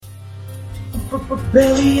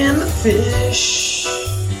Belly and the fish.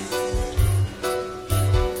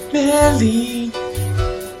 Belly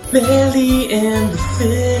and the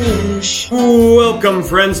fish. Welcome,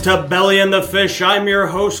 friends, to Belly and the Fish. I'm your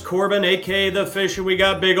host, Corbin, aka The Fish, and we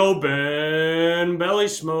got big old Ben Belly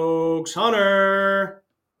Smokes Hunter.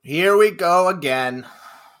 Here we go again.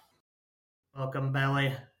 Welcome,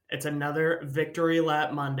 Belly. It's another Victory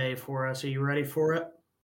Lap Monday for us. Are you ready for it?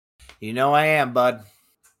 You know I am, bud.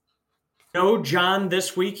 No John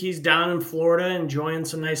this week. He's down in Florida enjoying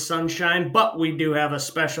some nice sunshine, but we do have a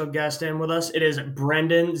special guest in with us. It is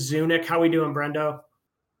Brendan Zunick. How we doing, Brendo?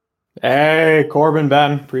 Hey, Corbin,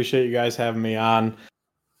 Ben. Appreciate you guys having me on.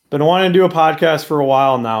 Been wanting to do a podcast for a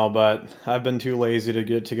while now, but I've been too lazy to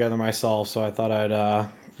get together myself, so I thought I'd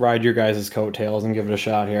ride your guys' coattails and give it a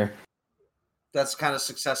shot here. That's the kind of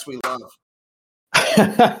success we love.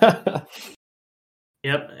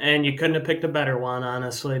 Yep, and you couldn't have picked a better one,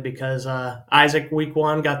 honestly, because Isaac week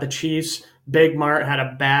one got the Chiefs. Big Mart had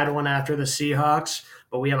a bad one after the Seahawks,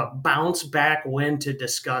 but we have a bounce-back win to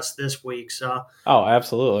discuss this week. So, Oh,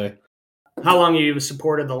 absolutely. How long have you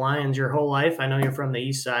supported the Lions your whole life? I know you're from the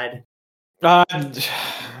east side.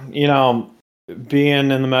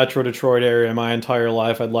 Being in the Metro Detroit area my entire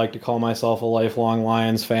life, I'd like to call myself a lifelong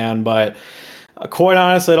Lions fan, but quite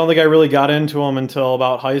honestly, I don't think I really got into them until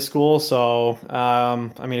about high school. So,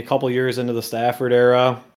 a couple years into the Stafford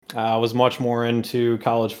era, I was much more into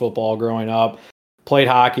college football growing up. Played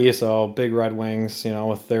hockey, so big Red Wings,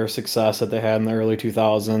 with their success that they had in the early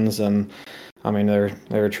 2000s. And,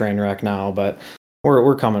 they're a train wreck now, but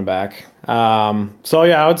we're coming back. I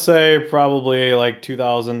would say probably like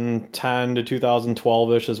 2010 to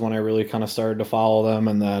 2012-ish is when I really kind of started to follow them,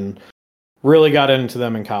 and then really got into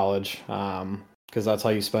them in college. Because that's how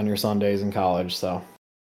you spend your Sundays in college. So,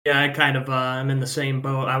 yeah, I kind of am in the same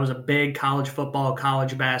boat. I was a big college football,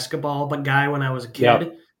 college basketball guy when I was a kid.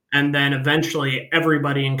 Yep. And then eventually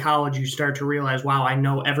everybody in college, you start to realize, wow, I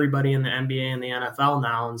know everybody in the NBA and the NFL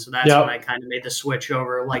now. And so that's when I kind of made the switch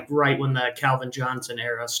over, like right when the Calvin Johnson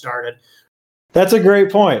era started. That's a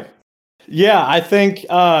great point. Yeah, I think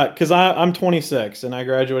because I'm 26 and I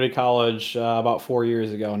graduated college about 4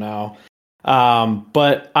 years ago now.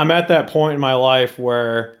 But I'm at that point in my life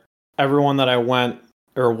where everyone that I went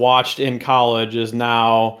or watched in college is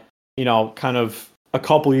now, kind of a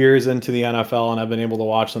couple years into the NFL, and I've been able to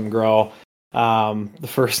watch them grow. The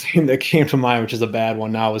first thing that came to mind, which is a bad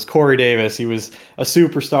one now, was Corey Davis. He was a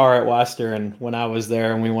superstar at Western when I was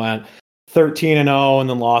there, and we went 13-0 and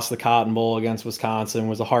then lost the Cotton Bowl against Wisconsin. It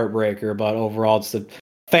was a heartbreaker, but overall it's a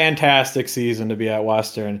fantastic season to be at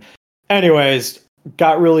Western. Anyways,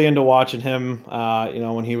 got really into watching him,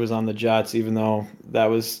 when he was on the Jets, even though that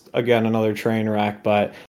was, again, another train wreck,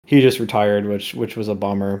 but he just retired, which was a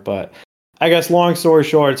bummer. But I guess long story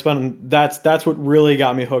short, that's what really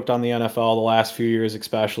got me hooked on the NFL the last few years,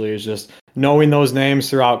 especially, is just knowing those names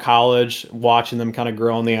throughout college, watching them kind of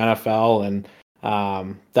grow in the NFL. And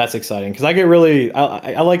that's exciting because I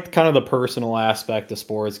like kind of the personal aspect of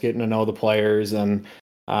sports, getting to know the players and,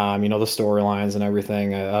 the storylines and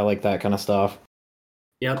everything. I like that kind of stuff.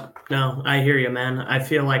 Yep. No, I hear you, man. I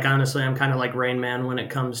feel like, honestly, I'm kind of like Rain Man when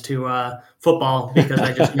it comes to football because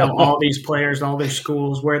I just know all these players, all their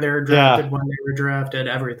schools, where they were drafted, when they were drafted,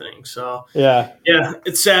 everything. So, yeah,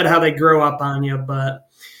 it's sad how they grow up on you. But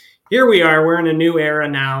here we are. We're in a new era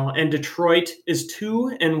now, and Detroit is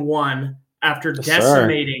 2-1 after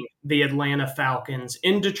decimating the Atlanta Falcons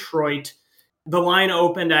in Detroit. The line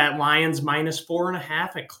opened at Lions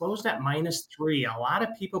 -4.5. It closed at -3. A lot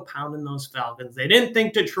of people pounding those Falcons. They didn't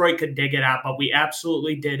think Detroit could dig it out, but we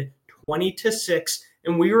absolutely did, 20-6,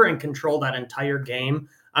 and we were in control that entire game.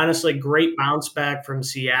 Honestly, great bounce back from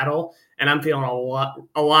Seattle, and I'm feeling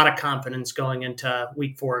a lot of confidence going into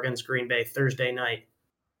Week 4 against Green Bay Thursday night.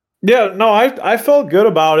 Yeah, no, I felt good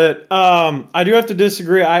about it. I do have to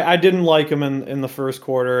disagree. I didn't like him in the first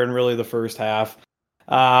quarter and really the first half.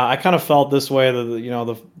 I kind of felt this way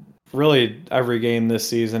that, really every game this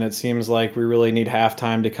season, it seems like we really need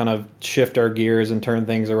halftime to kind of shift our gears and turn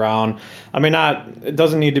things around. It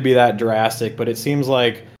doesn't need to be that drastic, but it seems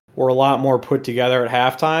like we're a lot more put together at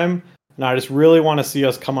halftime. And I just really want to see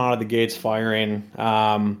us come out of the gates firing,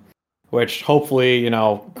 which hopefully,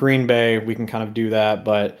 Green Bay, we can kind of do that.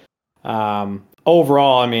 But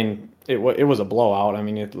overall, it was a blowout.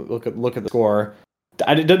 Look at the score.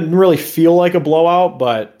 It didn't really feel like a blowout,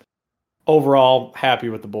 but overall, happy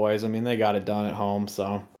with the boys. They got it done at home,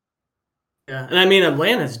 so. Yeah, and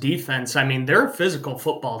Atlanta's defense, they're a physical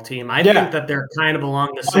football team. I think that they're kind of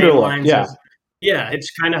along the same lines as Yeah, it's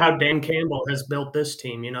kind of how Dan Campbell has built this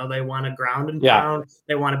team. You know, they want to ground and pound.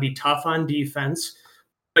 They want to be tough on defense.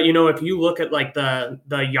 But, you know, if you look at, like, the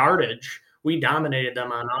yardage, we dominated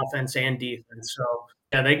them on offense and defense, so,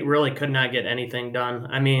 yeah, they really could not get anything done.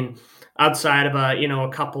 I mean, outside of a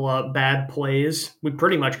couple of bad plays, we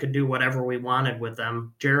pretty much could do whatever we wanted with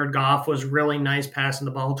them. Jared Goff was really nice passing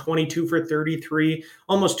the ball, 22 for 33,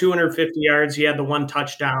 almost 250 yards. He had the 1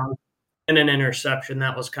 touchdown and an interception.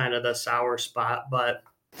 That was kind of the sour spot, but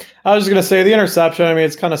I was going to say the interception, I mean,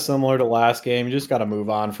 it's kind of similar to last game. You just got to move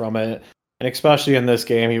on from it. And especially in this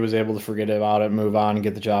game, he was able to forget about it, move on, and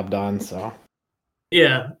get the job done. So,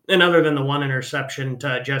 yeah, and other than the 1 interception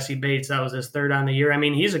to Jesse Bates, that was his 3rd on the year. I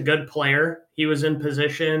mean, he's a good player. He was in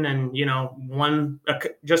position and,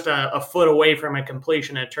 just a foot away from a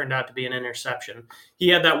completion. It turned out to be an interception. He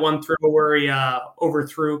had that one throw where he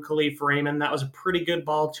overthrew Khalif Raymond. That was a pretty good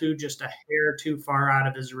ball, too, just a hair too far out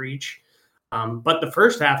of his reach. But the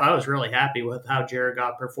first half, I was really happy with how Jared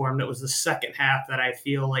Goff performed. It was the second half that I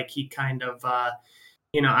feel like he kind of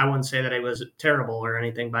I wouldn't say that he was terrible or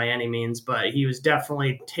anything by any means, but he was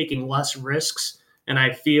definitely taking less risks. And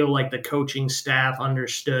I feel like the coaching staff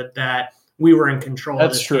understood that we were in control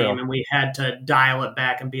of this game and we had to dial it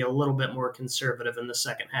back and be a little bit more conservative in the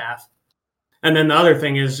second half. And then the other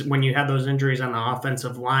thing is when you had those injuries on the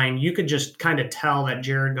offensive line, you could just kind of tell that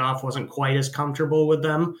Jared Goff wasn't quite as comfortable with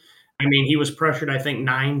them. I mean, he was pressured, I think,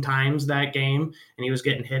 9 times that game, and he was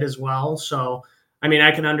getting hit as well. So, I mean, I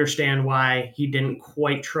can understand why he didn't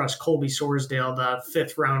quite trust Colby Sorsdale, the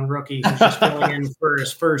 5th-round rookie who's just filling in for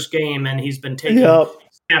his first game, and he's been taking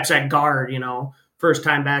snaps at guard, first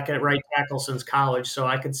time back at right tackle since college. So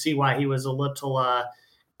I could see why he was a little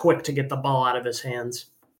quick to get the ball out of his hands.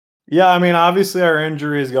 Yeah, I mean, obviously our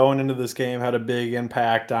injuries going into this game had a big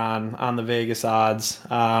impact on the Vegas odds,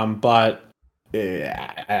 but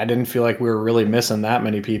I didn't feel like we were really missing that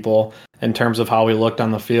many people in terms of how we looked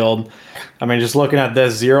on the field. I mean, just looking at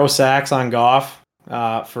this 0 sacks on Goff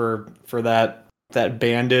for that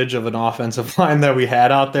bandage of an offensive line that we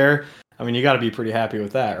had out there. I mean, you got to be pretty happy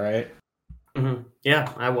with that, right? Mm-hmm.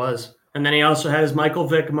 Yeah, I was. And then he also had his Michael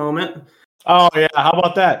Vick moment. Oh yeah, how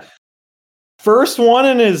about that? First one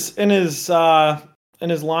in his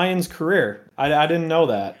Lions career. I didn't know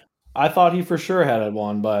that. I thought he for sure had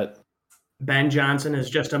one, but Ben Johnson is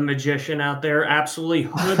just a magician out there, absolutely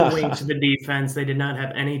hoodwinked the defense. They did not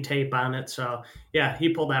have any tape on it. So, yeah, he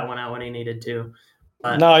pulled that one out when he needed to.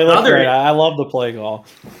 But no, he looked great. I love the play call.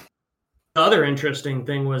 The other interesting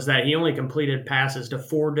thing was that he only completed passes to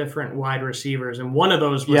 4 different wide receivers, and one of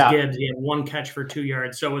those was Gibbs. He had 1 catch for 2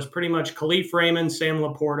 yards. So it was pretty much Khalif Raymond, Sam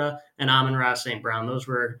Laporta, and Amon-Ra St. Brown. Those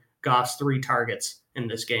were Goff's 3 targets in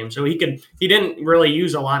this game. So he didn't really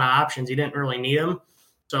use a lot of options. He didn't really need them.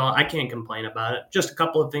 So I can't complain about it. Just a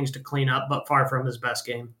couple of things to clean up, but far from his best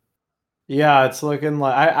game. Yeah, it's looking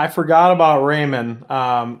like I forgot about Raymond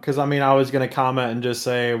because, I mean, I was going to comment and just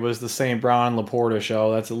say it was the St. Brown Laporta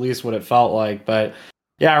show. That's at least what it felt like. But,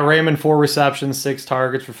 yeah, Raymond, 4 receptions, 6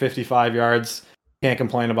 targets for 55 yards. Can't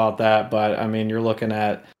complain about that. But, I mean, you're looking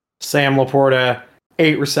at Sam Laporta,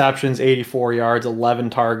 8 receptions, 84 yards, 11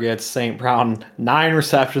 targets. St. Brown, 9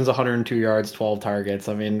 receptions, 102 yards, 12 targets.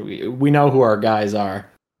 I mean, we know who our guys are.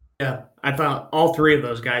 Yeah, I thought all 3 of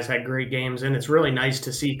those guys had great games, and it's really nice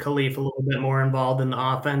to see Khalif a little bit more involved in the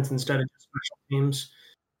offense instead of just special teams.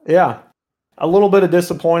 Yeah. A little bit of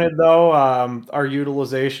disappointed, though, our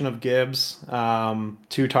utilization of Gibbs.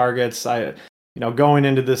 2 targets. Going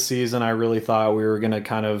into this season, I really thought we were going to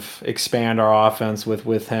kind of expand our offense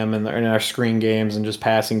with him and in our screen games and just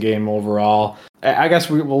passing game overall. I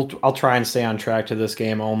guess I'll try and stay on track to this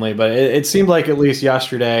game only, but it seemed like at least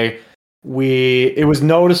yesterday – it was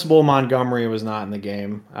noticeable Montgomery was not in the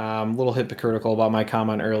game. A little hypocritical about my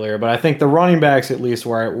comment earlier, but I think the running backs at least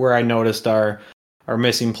where I noticed our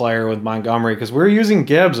missing player with Montgomery, because we're using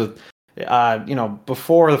Gibbs with,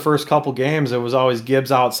 before the first couple games, it was always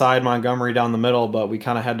Gibbs outside, Montgomery down the middle, but we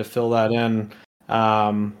kind of had to fill that in.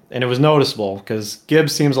 And it was noticeable because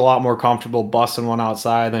Gibbs seems a lot more comfortable busting one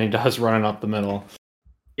outside than he does running up the middle.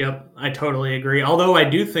 Yep, I totally agree. Although I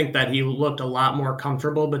do think that he looked a lot more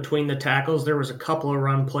comfortable between the tackles. There was a couple of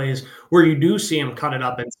run plays where you do see him cut it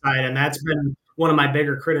up inside, and that's been one of my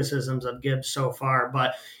bigger criticisms of Gibbs so far.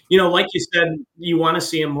 But, like you said, you want to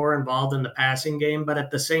see him more involved in the passing game, but at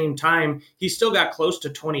the same time, he still got close to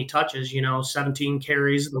 20 touches, 17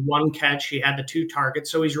 carries, the 1 catch, he had the 2 targets,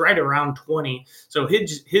 so he's right around 20. So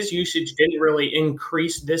his usage didn't really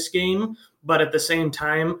increase this game, but at the same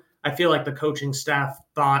time, I feel like the coaching staff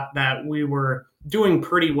thought that we were doing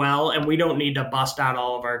pretty well and we don't need to bust out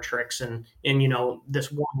all of our tricks in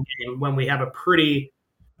this one game when we have a pretty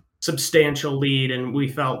substantial lead and we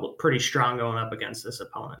felt pretty strong going up against this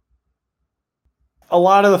opponent. a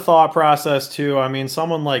lot of the thought process too. I mean,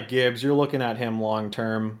 someone like Gibbs, you're looking at him long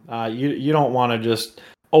term. You don't want to just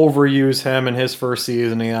overuse him in his first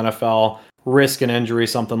season in the NFL, risk an injury,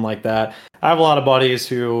 something like that. I have a lot of buddies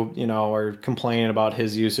who, are complaining about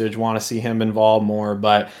his usage, want to see him involved more.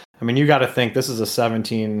 But I mean, you got to think this is a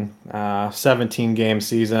 17 game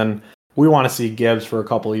season. We want to see Gibbs for a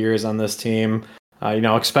couple of years on this team,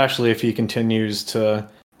 especially if he continues to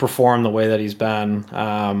perform the way that he's been.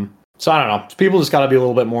 So I don't know. People just got to be a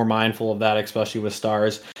little bit more mindful of that, especially with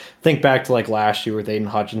stars. Think back to like last year with Aiden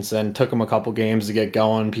Hutchinson. Took him a couple games to get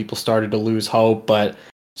going. People started to lose hope, but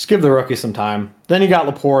just give the rookie some time. Then you got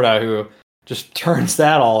Laporta, who just turns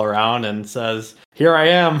that all around and says, "Here I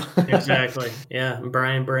am." Exactly. Yeah,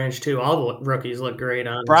 Brian Branch too. All the rookies look great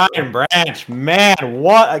on. Brian Branch, man,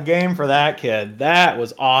 what a game for that kid. That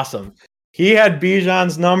was awesome. He had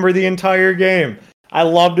Bijan's number the entire game. I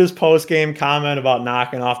loved his post-game comment about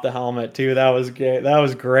knocking off the helmet too. That was great. That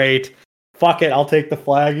was great. Fuck it, I'll take the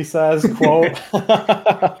flag, he says, quote.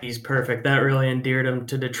 He's perfect. That really endeared him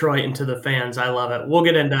to Detroit and to the fans. I love it. We'll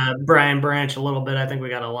get into Brian Branch a little bit. I think we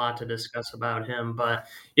got a lot to discuss about him. But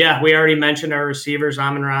yeah, we already mentioned our receivers,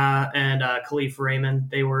 Amon-Ra and Khalif Raymond.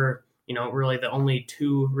 They were, really the only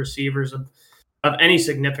two receivers of any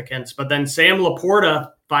significance. But then Sam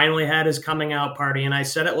Laporta finally had his coming out party. And I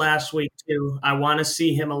said it last week too. I want to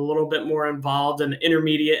see him a little bit more involved in the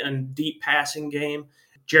intermediate and deep passing game.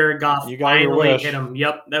 Jared Goff finally hit him.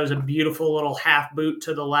 Yep, that was a beautiful little half boot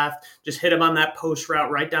to the left. Just hit him on that post route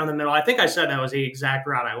right down the middle. I think I said that was the exact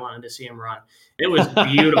route I wanted to see him run. It was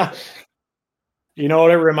beautiful. You know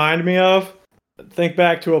what it reminded me of? Think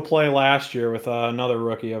back to a play last year with another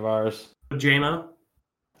rookie of ours. J-Mo?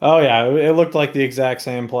 Oh, yeah. It looked like the exact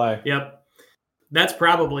same play. Yep. That's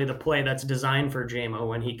probably the play that's designed for J-Mo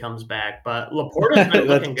when he comes back. But Laporta's been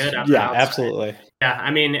looking good. Yeah, absolutely. Yeah,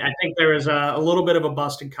 I mean, I think there was a little bit of a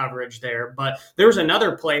busted coverage there. But there was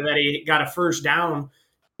another play that he got a first down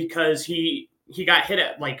because he got hit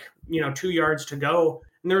at 2 yards to go.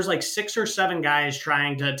 And there was 6 or 7 guys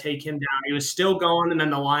trying to take him down. He was still going, and then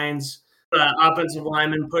the offensive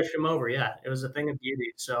lineman pushed him over. Yeah, it was a thing of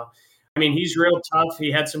beauty. So, I mean, he's real tough.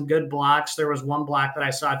 He had some good blocks. There was one block that I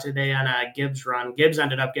saw today on a Gibbs run. Gibbs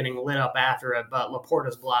ended up getting lit up after it, but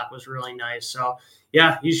Laporta's block was really nice. So,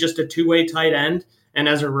 yeah, he's just a two-way tight end. And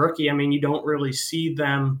as a rookie, I mean, you don't really see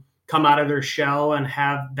them come out of their shell and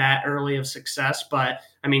have that early of success. But,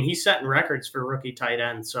 I mean, he's setting records for rookie tight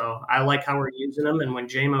end. So I like how we're using him. And when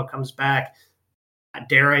J-Mo comes back,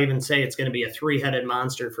 dare I even say it's going to be a 3-headed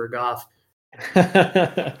monster for Goff.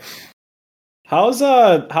 How's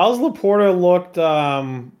Laporta looked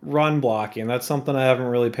run blocking? That's something I haven't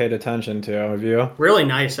really paid attention to. Have you? Really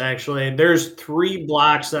nice, actually. There's 3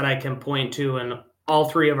 blocks that I can point to in all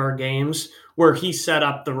 3 of our games where he set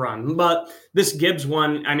up the run. But this Gibbs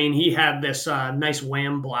one, I mean, he had this nice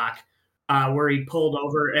wham block where he pulled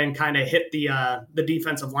over and kind of hit the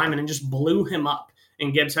defensive lineman and just blew him up.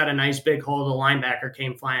 And Gibbs had a nice big hole. The linebacker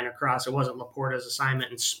came flying across. It wasn't Laporta's assignment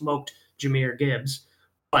and smoked Jahmyr Gibbs.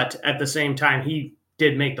 But at the same time, he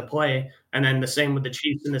did make the play. And then the same with the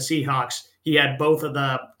Chiefs and the Seahawks. He had both of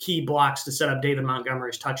the key blocks to set up David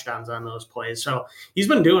Montgomery's touchdowns on those plays. So he's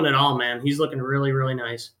been doing it all, man. He's looking really, really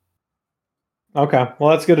nice. Okay.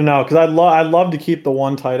 Well, that's good to know because I'd love to keep the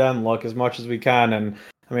one tight end look as much as we can. And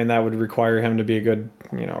I mean, that would require him to be a good,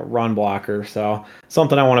 run blocker. So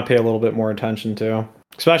something I want to pay a little bit more attention to,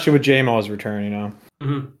 especially with J-Mo's return,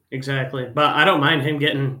 Mm-hmm. Exactly. But I don't mind him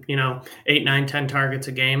getting, 8, 9, 10 targets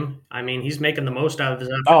a game. I mean, he's making the most out of his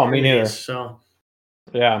opportunities. Oh, me neither. So,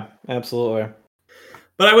 yeah, absolutely.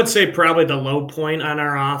 But I would say probably the low point on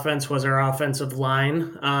our offense was our offensive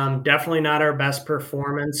line. Definitely not our best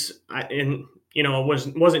performance. It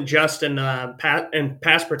wasn't just in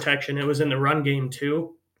pass protection. It was in the run game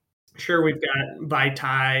too. Sure, we've got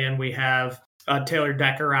Vaitai and we have Taylor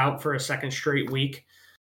Decker out for a second straight week.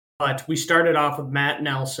 But we started off with Matt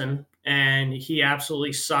Nelson, and he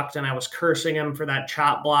absolutely sucked, and I was cursing him for that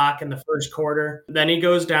chop block in the first quarter. Then he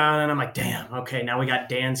goes down, and I'm like, damn, okay, now we got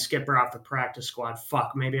Dan Skipper off the practice squad.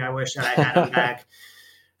 Fuck, maybe I wish that I had him back.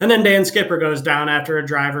 And then Dan Skipper goes down after a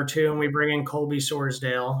drive or two, and we bring in Colby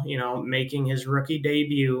Sorsdale, making his rookie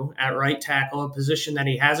debut at right tackle, a position that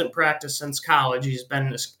he hasn't practiced since college. He's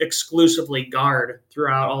been exclusively guard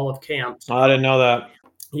throughout all of camp. I didn't know that.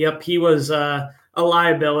 Yep, he was a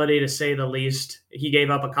liability to say the least. He gave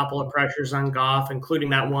up a couple of pressures on Goff, including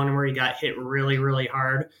that one where he got hit really, really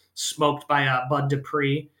hard, smoked by Bud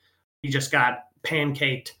Dupree. He just got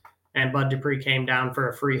pancaked, and Bud Dupree came down for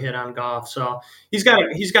a free hit on Goff. So he's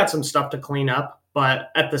got some stuff to clean up, but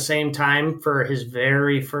at the same time, for his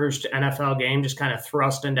very first NFL game, just kind of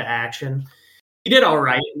thrust into action. He did all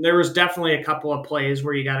right. There was definitely a couple of plays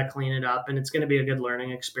where you got to clean it up, and it's going to be a good learning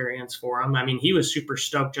experience for him. I mean, he was super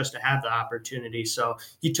stoked just to have the opportunity, so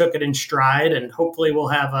he took it in stride, and hopefully we'll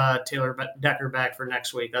have Taylor Decker back for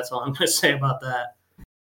next week. That's all I'm going to say about that.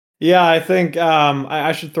 Yeah, I think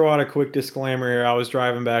I should throw out a quick disclaimer here. I was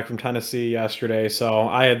driving back from Tennessee yesterday, so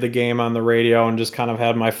I had the game on the radio and just kind of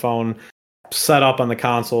had my phone set up on the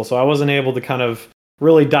console, so I wasn't able to kind of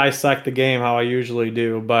really dissect the game how I usually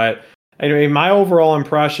do. But anyway, my overall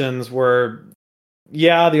impressions were,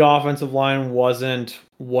 yeah, the offensive line wasn't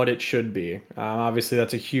what it should be. Obviously,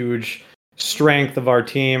 that's a huge strength of our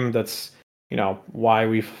team. That's, why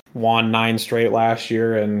we've won 9 straight last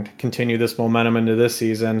year and continue this momentum into this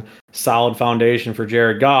season. Solid foundation for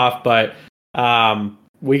Jared Goff, but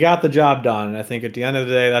we got the job done. And I think at the end of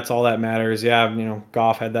the day, that's all that matters. Yeah,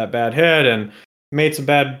 Goff had that bad hit and made some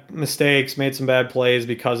bad mistakes, made some bad plays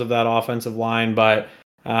because of that offensive line. But,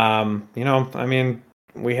 I mean,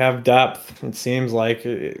 we have depth. It seems like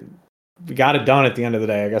we got it done at the end of the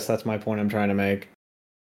day. I guess that's my point I'm trying to make.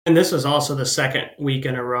 And this is also the second week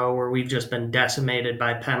in a row where we've just been decimated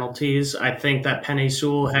by penalties. I think that Penei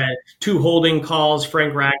Sewell had 2 holding calls.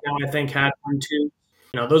 Frank Ragnow, I think, had 1 too.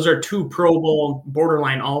 Those are 2 Pro Bowl,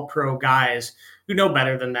 borderline All-Pro guys who know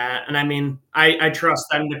better than that. And I mean, I trust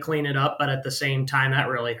them to clean it up, but at the same time, that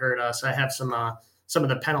really hurt us. I have some of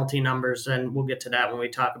the penalty numbers, and we'll get to that when we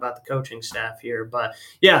talk about the coaching staff here. But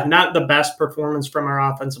yeah, not the best performance from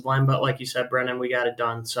our offensive line, but like you said, Brennan, we got it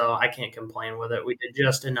done, so I can't complain with it. We did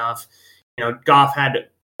just enough. Goff had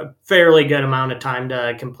a fairly good amount of time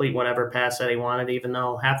to complete whatever pass that he wanted, even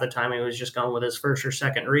though half the time he was just going with his first or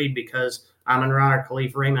second read because Amon-Ra or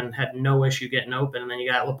Khalif Raymond had no issue getting open, and then you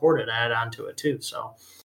got Laporta to add on to it too. So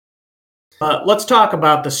let's talk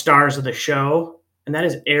about the stars of the show. And that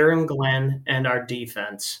is Aaron Glenn and our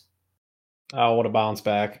defense. Oh, what a bounce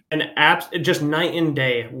back. And just night and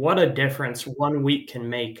day. What a difference 1 week can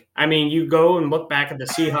make. I mean, you go and look back at the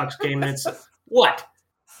Seahawks game, and it's what?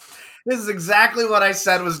 This is exactly what I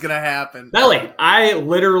said was going to happen. Belly, I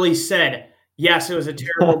literally said, yes, it was a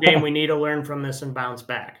terrible game. We need to learn from this and bounce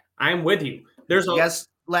back. I'm with you. Yes,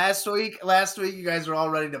 last week you guys were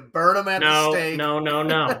all ready to burn them at the stake.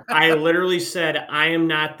 No. I literally said, I am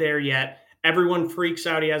not there yet. Everyone freaks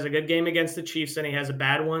out. He has a good game against the Chiefs, and he has a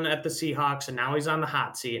bad one at the Seahawks, and now he's on the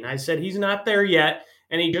hot seat. And I said he's not there yet,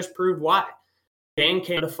 and he just proved why. Dan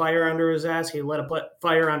Campbell lit a fire under his ass. He lit a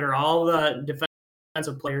fire under all the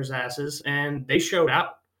defensive players' asses, and they showed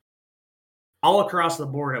out. All across the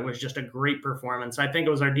board, it was just a great performance. I think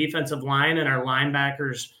it was our defensive line and our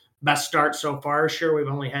linebackers' best start so far. Sure, we've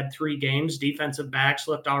only had 3 games. Defensive backs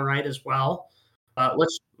looked all right as well.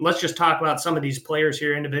 Let's just talk about some of these players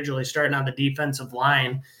here individually, starting on the defensive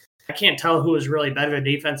line. I can't tell who is really better,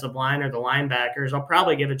 the defensive line or the linebackers. I'll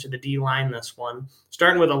probably give it to the D-line this one.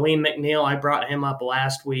 Starting with Aleem McNeil, I brought him up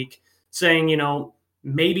last week saying,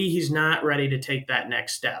 maybe he's not ready to take that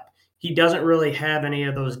next step. He doesn't really have any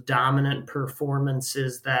of those dominant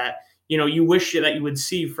performances that, you wish that you would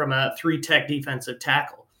see from a 3-tech defensive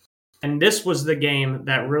tackle. And this was the game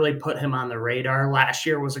that really put him on the radar. Last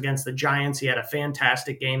year was against the Giants. He had a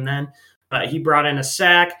fantastic game then, but he brought in a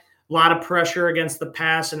sack, a lot of pressure against the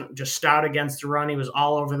pass, and just stout against the run. He was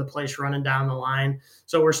all over the place running down the line.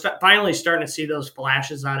 So we're finally starting to see those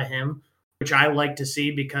flashes out of him, which I like to see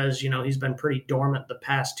because, he's been pretty dormant the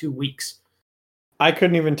past 2 weeks. I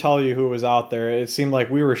couldn't even tell you who was out there. It seemed like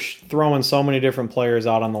we were throwing so many different players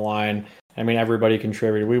out on the line. I mean, everybody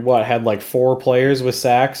contributed. We had like 4 players with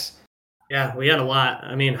sacks. Yeah, we had a lot.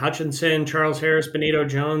 I mean, Hutchinson, Charles Harris, Benito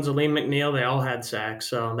Jones, Aleem McNeil, they all had sacks.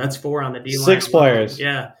 So that's 4 on the D-line. 6 players.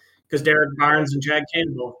 Yeah, because Derek Barnes and Jack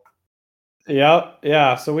Campbell. Yep,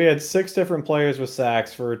 yeah. So we had 6 different players with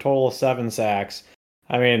sacks for a total of 7 sacks.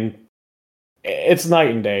 I mean, it's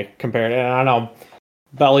night and day compared. And I know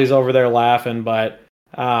Belly's over there laughing, but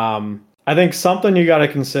I think something you got to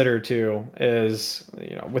consider too is,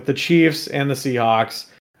 with the Chiefs and the Seahawks,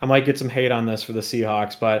 I might get some hate on this for the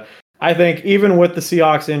Seahawks, but I think even with the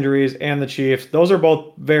Seahawks injuries and the Chiefs, those are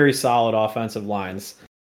both very solid offensive lines.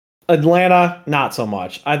 Atlanta, not so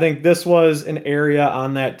much. I think this was an area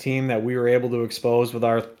on that team that we were able to expose with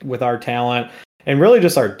our talent and really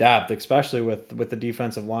just our depth, especially with the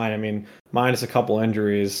defensive line. I mean, minus a couple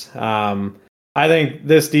injuries. I think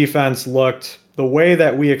this defense looked the way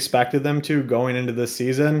that we expected them to going into this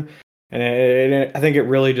season, and I think it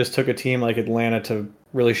really just took a team like Atlanta to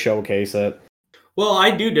really showcase it. Well,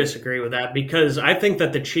 I do disagree with that because I think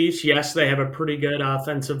that the Chiefs, yes, they have a pretty good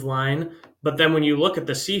offensive line. But then when you look at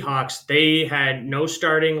the Seahawks, they had no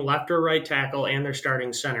starting left or right tackle and their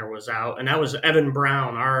starting center was out. And that was Evan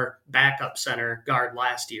Brown, our backup center guard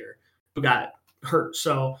last year, who got hurt.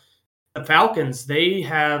 So the Falcons, they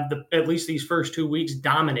have at least these first 2 weeks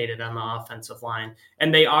dominated on the offensive line.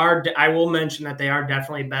 And I will mention that they are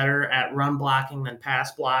definitely better at run blocking than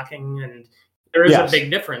pass blocking. And there is a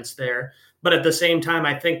big difference there. But at the same time,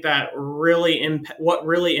 I think that what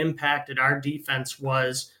really impacted our defense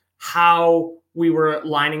was how we were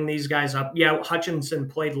lining these guys up. Yeah, Hutchinson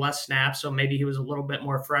played less snaps, so maybe he was a little bit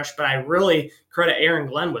more fresh, but I really credit Aaron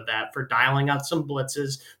Glenn with that, for dialing out some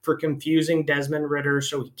blitzes, for confusing Desmond Ridder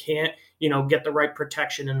so he can't, get the right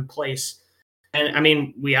protection in place. And I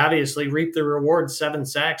mean, we obviously reaped the reward. 7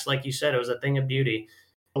 sacks, like you said, it was a thing of beauty.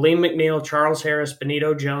 Aleem McNeil, Charles Harris,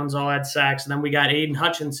 Benito Jones all had sacks. And then we got Aiden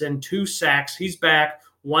Hutchinson, 2 sacks. He's back.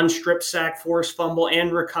 1 strip sack, forced fumble,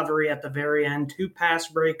 and recovery at the very end. 2 pass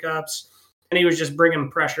breakups. And he was just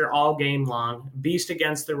bringing pressure all game long. Beast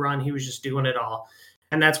against the run. He was just doing it all.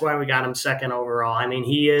 And that's why we got him second overall. I mean,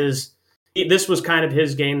 this was kind of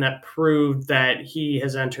his game that proved that he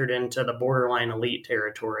has entered into the borderline elite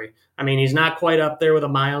territory. I mean, he's not quite up there with a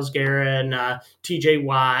Myles Garrett and TJ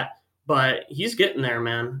Watt, but he's getting there,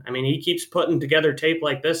 man. I mean, he keeps putting together tape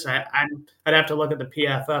like this. I'd have to look at the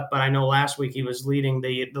PFF, but I know last week he was leading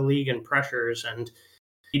the league in pressures, and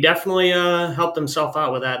he definitely helped himself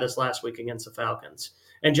out with that this last week against the Falcons.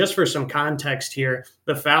 And just for some context here,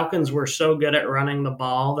 the Falcons were so good at running the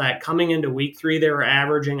ball that coming into week 3, they were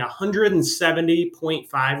averaging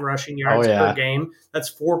 170.5 rushing yards per game.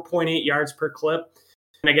 That's 4.8 yards per clip.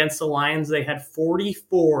 And against the Lions, they had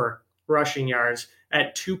 44 rushing yards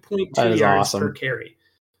at 2.2 yards per carry.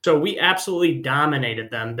 So we absolutely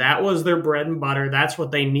dominated them. That was their bread and butter. That's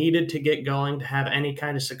what they needed to get going to have any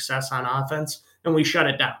kind of success on offense, and we shut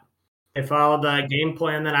it down. They followed the game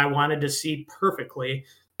plan that I wanted to see perfectly.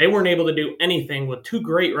 They weren't able to do anything with 2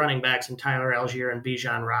 great running backs in Tyler Algier and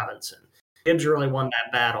Bijan Robinson. Gibbs really won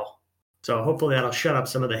that battle. So hopefully that'll shut up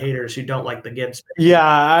some of the haters who don't like the Gibbs pick.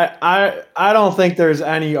 Yeah, I don't think there's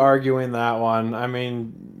any arguing that one. I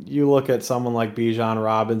mean, you look at someone like Bijan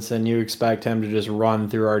Robinson, you expect him to just run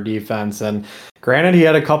through our defense. And granted, he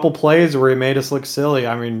had a couple plays where he made us look silly.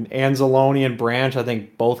 I mean, Anzalone and Branch, I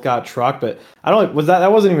think both got trucked, but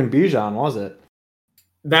that wasn't even Bijan, was it?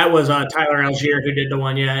 That was Tyler Algier who did the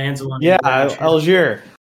one. Yeah, Anzalone. Yeah, Algier.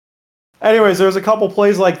 Anyways, there's a couple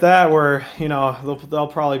plays like that where, they'll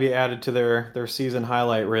probably be added to their season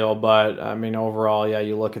highlight reel. But, I mean, overall, yeah,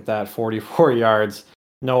 you look at that 44 yards,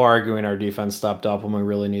 no arguing our defense stepped up when we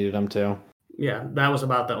really needed them to. Yeah, that was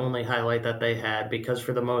about the only highlight that they had, because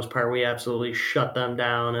for the most part, we absolutely shut them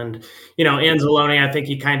down. And, Anzalone, I think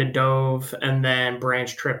he kind of dove, and then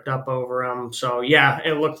Branch tripped up over him. So, yeah,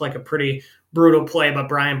 it looked like a pretty brutal play, but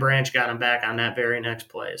Brian Branch got him back on that very next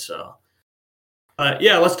play. So,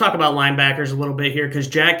 yeah, let's talk about linebackers a little bit here, because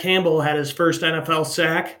Jack Campbell had his first NFL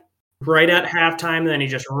sack right at halftime, and then he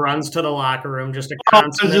just runs to the locker room. Just a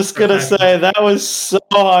constant. I was just going to say, that was so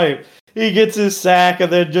hype. He gets his sack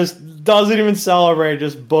and then just doesn't even celebrate,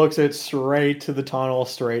 just books it straight to the tunnel,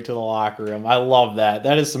 straight to the locker room. I love that.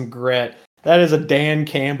 That is some grit. That is a Dan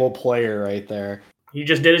Campbell player right there. He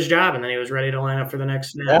just did his job, and then he was ready to line up for the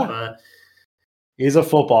next snap. Yeah. He's a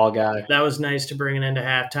football guy. That was nice to bring it into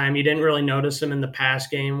halftime. You didn't really notice him in the pass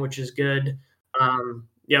game, which is good.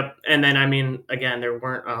 Yep. And then, I mean, again, there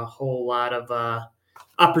weren't a whole lot of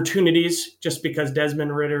opportunities, just because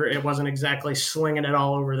Desmond Ridder, it wasn't exactly slinging it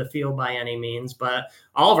all over the field by any means. But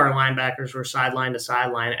all of our linebackers were sideline to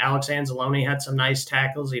sideline. Alex Anzalone had some nice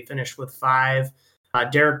tackles. He finished with 5.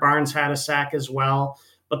 Derek Barnes had a sack as well.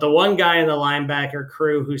 But the one guy in the linebacker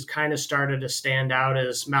crew who's kind of started to stand out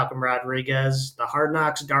is Malcolm Rodriguez, the Hard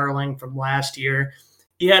Knocks darling from last year.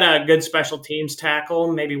 He had a good special teams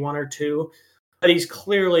tackle, maybe 1 or 2, but he's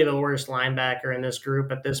clearly the worst linebacker in this group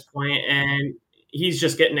at this point, and he's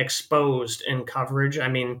just getting exposed in coverage. I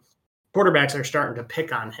mean, quarterbacks are starting to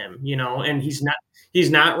pick on him, and he's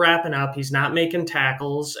not wrapping up, he's not making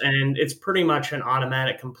tackles, and it's pretty much an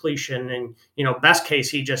automatic completion. And, best case,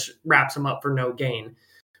 he just wraps him up for no gain.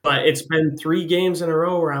 But it's been 3 games in a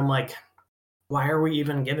row where I'm like, why are we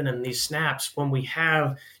even giving him these snaps when we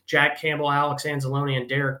have Jack Campbell, Alex Anzalone, and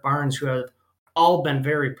Derek Barnes, who have all been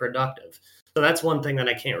very productive? So that's one thing that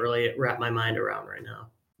I can't really wrap my mind around right now.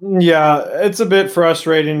 Yeah, it's a bit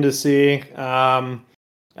frustrating to see. I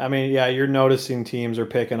mean, yeah, you're noticing teams are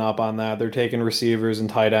picking up on that. They're taking receivers and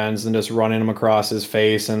tight ends and just running them across his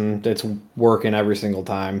face, and it's working every single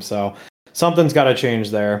time. So something's got to change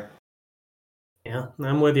there. Yeah,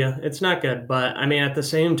 I'm with you. It's not good. But, I mean, at the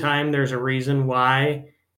same time, there's a reason why,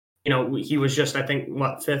 he was just, I think,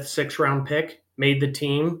 5th, 6th round pick, made the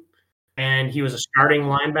team, and he was a starting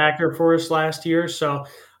linebacker for us last year. So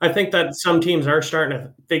I think that some teams are starting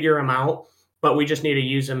to figure him out. but we just need to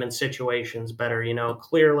use him in situations better.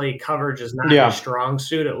 Clearly coverage is not his strong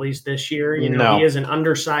suit, at least this year. He is an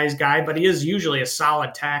undersized guy, but he is usually a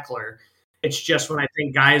solid tackler. It's just when I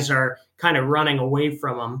think guys are kind of running away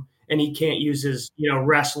from him and he can't use his,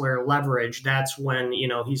 wrestler leverage, that's when,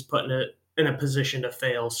 he's put in a position to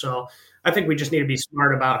fail. So I think we just need to be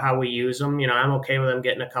smart about how we use him. I'm okay with him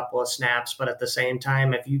getting a couple of snaps, but at the same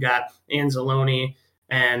time, if you got Anzalone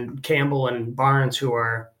and Campbell and Barnes who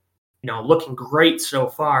are, looking great so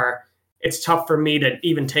far, it's tough for me to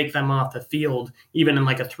even take them off the field, even in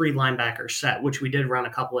like a 3 linebacker set, which we did run a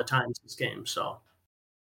couple of times this game. So,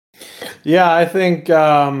 yeah, I think,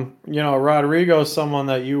 Rodrigo's someone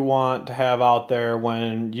that you want to have out there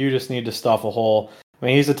when you just need to stuff a hole. I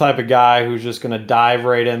mean, he's the type of guy who's just going to dive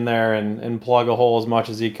right in there and plug a hole as much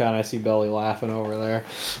as he can. I see Belly laughing over there.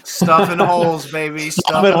 Stuffing holes, baby.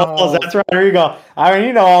 Stuffing holes. That's Rodrigo. I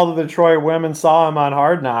mean, all the Detroit women saw him on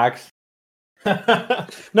Hard Knocks.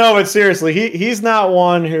 No, but seriously, he's not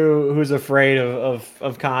one who's afraid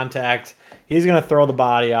of contact. He's going to throw the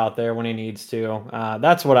body out there when he needs to.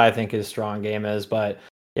 That's what I think his strong game is. But,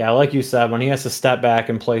 yeah, like you said, when he has to step back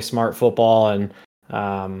and play smart football and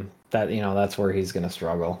that's where he's going to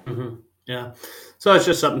struggle. Mm-hmm. Yeah. So it's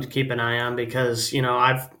just something to keep an eye on because,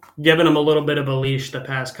 I've given him a little bit of a leash the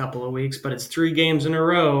past couple of weeks, but it's 3 games in a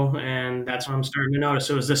row, and that's what I'm starting to notice.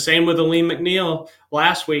 It was the same with Aleem McNeil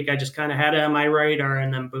last week. I just kind of had it on my radar,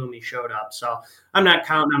 and then boom, he showed up. So I'm not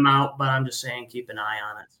counting him out, but I'm just saying keep an eye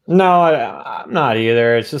on it. No, I'm not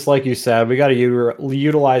either. It's just like you said, we got to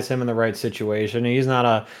utilize him in the right situation. He's not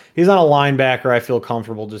a linebacker I feel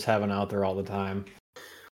comfortable just having out there all the time.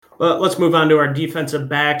 Well, let's move on to our defensive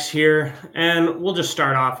backs here, and we'll just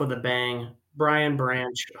start off with a bang. Brian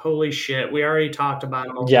Branch, holy shit. We already talked about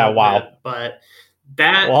him a little bit, but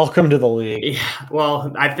that... Welcome to the league. Yeah,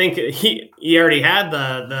 well, I think he already had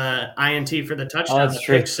the INT for the touchdown, the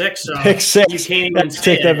pick six, so pick six. You can't even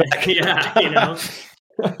take that back. Yeah,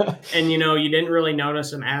 And, you didn't really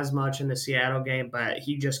notice him as much in the Seattle game, but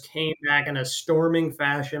he just came back in a storming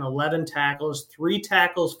fashion, 11 tackles, 3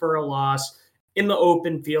 tackles for a loss in the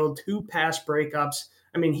open field, 2 pass breakups.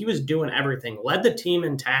 I mean, he was doing everything, led the team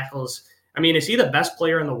in tackles. I mean, is he the best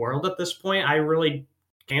player in the world at this point? I really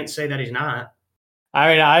can't say that he's not.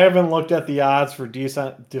 I mean, I haven't looked at the odds for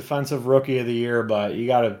defensive rookie of the year, but you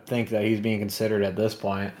got to think that he's being considered at this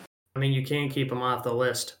point. I mean, you can't keep him off the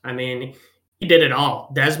list. I mean, he did it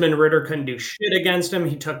all. Desmond Ridder couldn't do shit against him.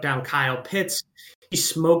 He took down Kyle Pitts. He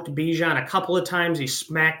smoked Bijan a couple of times. He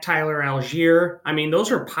smacked Tyler Algier. I mean,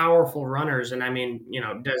 those are powerful runners. And I mean,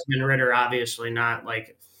 Desmond Ridder, obviously not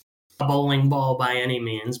like a bowling ball by any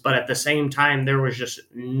means, but at the same time, there was just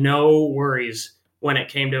no worries when it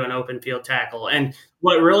came to an open field tackle. And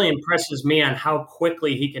what really impresses me on how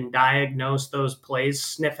quickly he can diagnose those plays,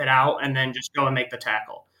 sniff it out, and then just go and make the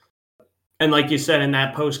tackle. And like you said in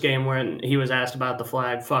that post game when he was asked about the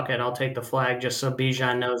flag, fuck it, I'll take the flag just so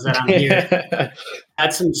Bijan knows that I'm here.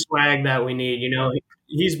 That's some swag that we need.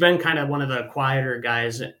 He's been kind of one of the quieter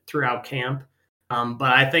guys throughout camp.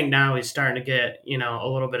 But I think now he's starting to get, a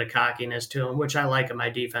little bit of cockiness to him, which I like in my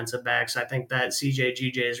defensive backs. I think that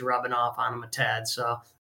CJ is rubbing off on him a tad. So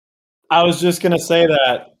I was just going to say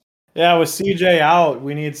that. Yeah, with CJ out,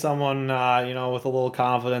 we need someone, with a little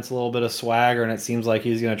confidence, a little bit of swagger, and it seems like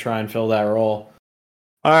he's going to try and fill that role.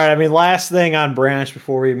 All right, I mean, last thing on Branch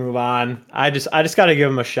before we move on, I just got to give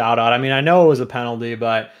him a shout out. I mean, I know it was a penalty,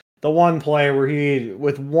 but the one play where he,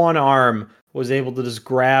 with one arm, was able to just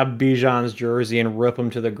grab Bijan's jersey and rip him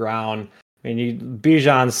to the ground. I mean,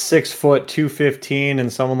 Bijan's 6 foot 215,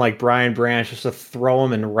 and someone like Brian Branch just to throw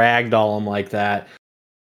him and ragdoll him like that.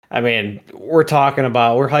 I mean, we're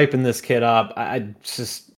hyping this kid up.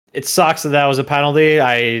 It sucks that was a penalty.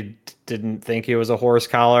 I didn't think it was a horse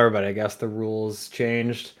collar, but I guess the rules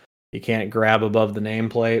changed. You can't grab above the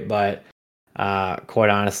nameplate, but quite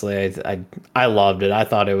honestly, I loved it. I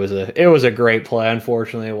thought it was a great play.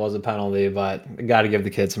 Unfortunately, it was a penalty, but I got to give the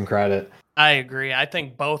kid some credit. I agree. I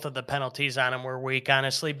think both of the penalties on him were weak,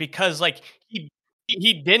 honestly, because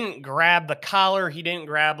he didn't grab the collar. He didn't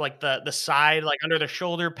grab like the side, like under the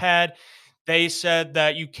shoulder pad. They said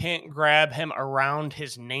that you can't grab him around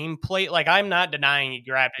his nameplate. Like, I'm not denying he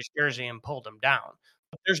grabbed his jersey and pulled him down.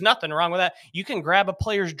 There's nothing wrong with that. You can grab a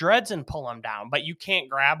player's dreads and pull him down, but you can't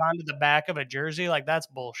grab onto the back of a jersey. Like, that's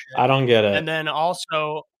bullshit. I don't get it. And then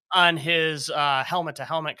also on his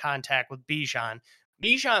helmet-to-helmet contact with Bijan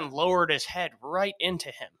lowered his head right into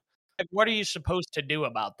him. like, what are you supposed to do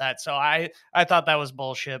about that? So I thought that was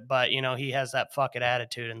bullshit, but he has that fuck it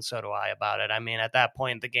attitude, and so do I about it. I mean, at that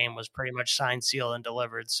point, the game was pretty much signed, sealed, and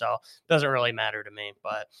delivered, so it doesn't really matter to me.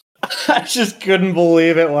 But I just couldn't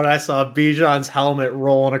believe it when I saw Bijan's helmet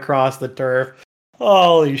rolling across the turf.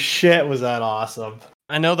 Holy shit, was that awesome.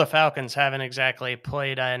 I know the Falcons haven't exactly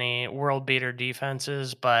played any world beater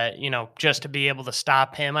defenses, but, just to be able to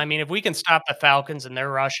stop him. I mean, if we can stop the Falcons and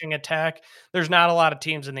their rushing attack, there's not a lot of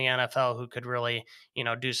teams in the NFL who could really,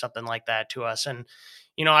 do something like that to us. And,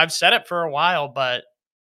 I've said it for a while, but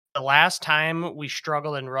the last time we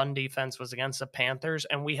struggled in run defense was against the Panthers,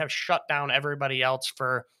 and we have shut down everybody else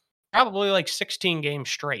for probably like 16 games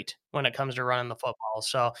straight when it comes to running the football.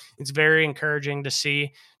 So it's very encouraging to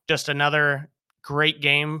see just another great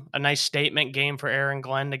game, a nice statement game for Aaron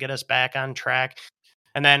Glenn to get us back on track.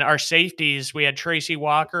 And then our safeties, we had Tracy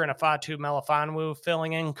Walker and Afatu Melifonwu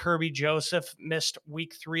filling in. Kirby Joseph missed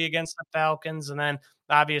week 3 against the Falcons. And then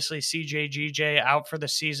obviously CJ out for the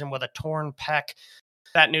season with a torn pec.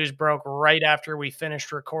 That news broke right after we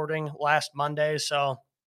finished recording last Monday. So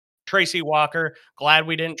Tracy Walker, glad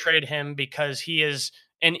we didn't trade him because he is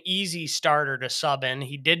an easy starter to sub in.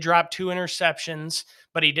 He did drop 2 interceptions,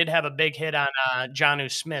 but he did have a big hit on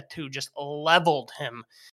Jonnu Smith, who just leveled him.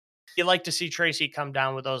 You like to see Tracy come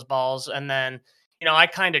down with those balls. And then, I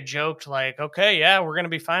kind of joked like, okay, yeah, we're going to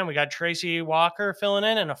be fine. We got Tracy Walker filling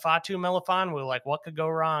in and Afatu Melifonwu. Like, what could go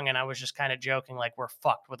wrong? And I was just kind of joking like, we're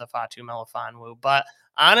fucked with Afatu Melifonwu. But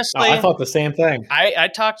honestly, I thought the same thing. I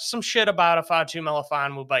talked some shit about Afatu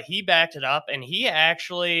Melifonwu, but he backed it up, and he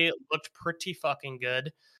actually looked pretty fucking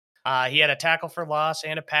good. He had a tackle for loss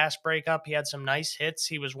and a pass breakup. He had some nice hits.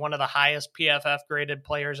 He was one of the highest PFF graded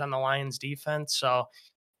players on the Lions defense. So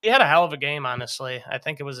he had a hell of a game, honestly. I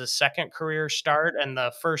think it was his second career start, and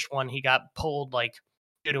the first one he got pulled like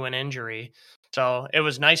due to an injury. So it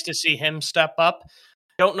was nice to see him step up.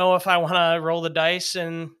 Don't know if I want to roll the dice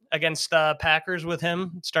against the Packers with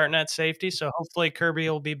him starting at safety. So hopefully Kirby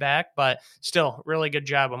will be back, but still really good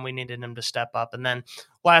job when we needed him to step up. And then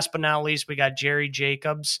last but not least, we got Jerry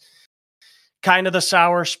Jacobs, kind of the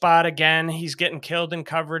sour spot again. He's getting killed in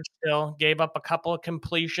coverage still, gave up a couple of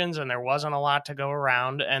completions and there wasn't a lot to go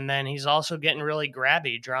around. And then he's also getting really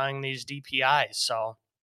grabby drawing these DPIs. So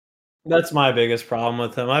that's my biggest problem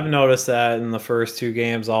with him. I've noticed that in the first 2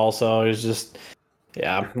 games also. He's just...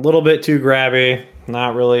 yeah, a little bit too grabby.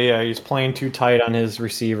 Not really. He's playing too tight on his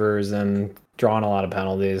receivers and drawing a lot of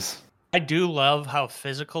penalties. I do love how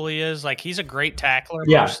physical he is. Like, he's a great tackler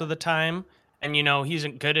most of the time. And, he's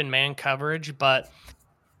good in man coverage, but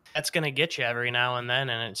that's going to get you every now and then.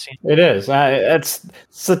 And it is.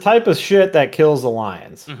 It's the type of shit that kills the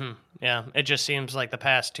Lions. Mm-hmm. Yeah, it just seems like the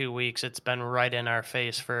past 2 weeks it's been right in our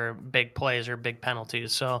face for big plays or big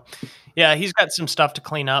penalties. So, yeah, he's got some stuff to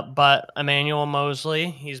clean up. But Emmanuel Mosley,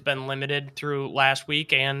 he's been limited through last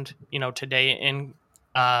week and today in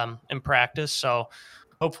practice. So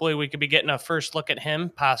hopefully we could be getting a first look at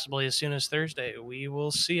him possibly as soon as Thursday. We will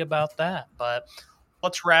see about that. But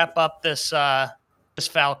let's wrap up this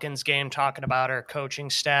Falcons game talking about our coaching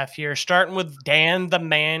staff here, starting with Dan the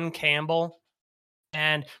Man Campbell.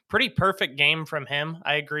 And pretty perfect game from him.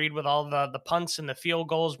 I agreed with all the punts and the field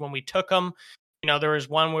goals when we took them. There was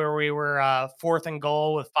one where we were 4th and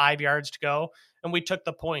goal with 5 yards to go, and we took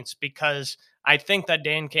the points because I think that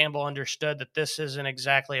Dan Campbell understood that this isn't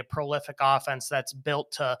exactly a prolific offense that's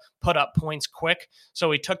built to put up points quick. So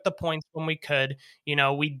we took the points when we could.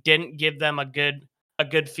 We didn't give them a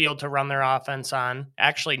good field to run their offense on.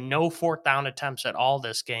 Actually, no 4th down attempts at all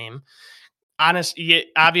this game. You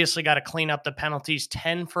obviously got to clean up the penalties.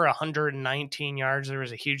 10 for 119 yards. There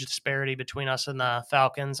was a huge disparity between us and the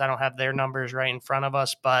Falcons. I don't have their numbers right in front of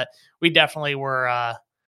us, but we definitely were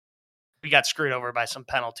we got screwed over by some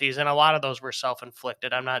penalties, and a lot of those were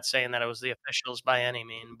self-inflicted. I'm not saying that it was the officials by any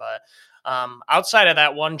mean, but outside of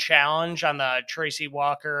that one challenge on the Tracy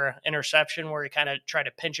Walker interception where he kind of tried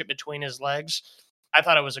to pinch it between his legs, I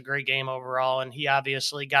thought it was a great game overall, and he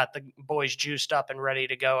obviously got the boys juiced up and ready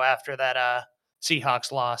to go after that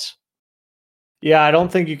Seahawks loss. Yeah, I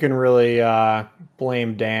don't think you can really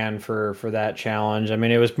blame Dan for that challenge. I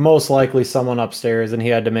mean, it was most likely someone upstairs, and he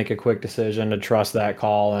had to make a quick decision to trust that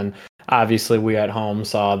call. And obviously, we at home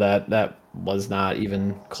saw that was not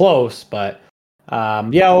even close. But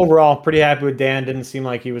overall, pretty happy with Dan. Didn't seem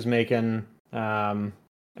like he was making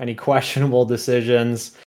any questionable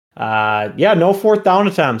decisions. No 4th down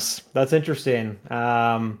attempts. That's interesting.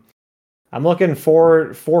 I'm looking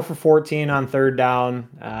for 4 for 14 on 3rd down.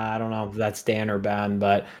 I don't know if that's Dan or Ben,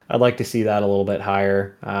 but I'd like to see that a little bit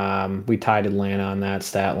higher. We tied Atlanta on that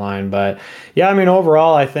stat line, but yeah, I mean,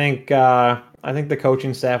 overall, I think I think the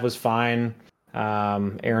coaching staff was fine.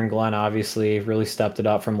 Aaron Glenn obviously really stepped it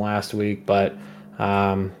up from last week, but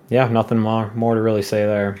nothing more to really say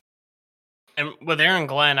there. And with Aaron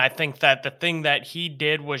Glenn, I think that the thing that he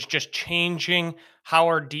did was just changing how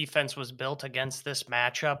our defense was built against this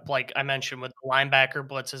matchup. Like I mentioned, with the linebacker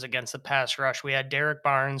blitzes against the pass rush, we had Derek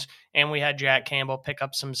Barnes and we had Jack Campbell pick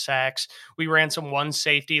up some sacks. We ran some one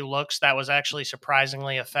safety looks that was actually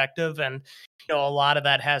surprisingly effective. And, a lot of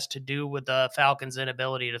that has to do with the Falcons'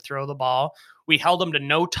 inability to throw the ball. We held them to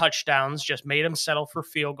no touchdowns, just made them settle for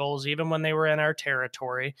field goals, even when they were in our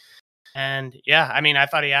territory. And I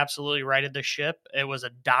thought he absolutely righted the ship. It was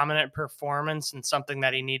a dominant performance and something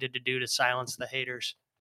that he needed to do to silence the haters.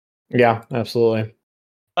 Yeah, absolutely.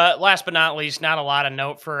 Last but not least, not a lot of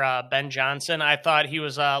note for Ben Johnson. I thought he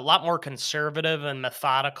was a lot more conservative and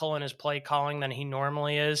methodical in his play calling than he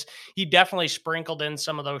normally is. He definitely sprinkled in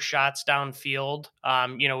some of those shots downfield.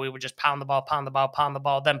 We would just pound the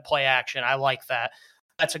ball, then play action. I like that.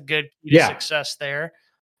 That's a good key to success there.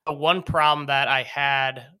 The one problem that I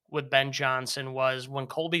had with Ben Johnson was when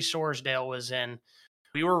Colby Sorsdale was in,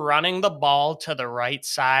 we were running the ball to the right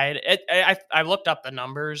side. I looked up the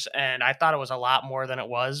numbers and I thought it was a lot more than it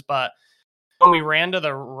was. But when we ran to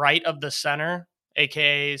the right of the center,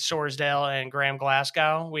 aka Sorsdale and Graham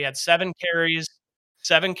Glasgow, we had 7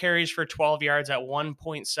 carries for 12 yards at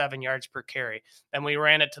 1.7 yards per carry. Then we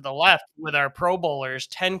ran it to the left with our Pro Bowlers,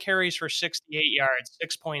 10 carries for 68 yards,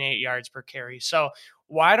 6.8 yards per carry. So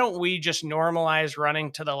why don't we just normalize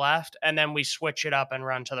running to the left and then we switch it up and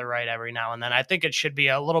run to the right every now and then? I think it should be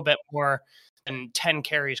a little bit more than 10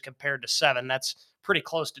 carries compared to 7. That's pretty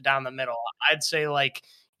close to down the middle. I'd say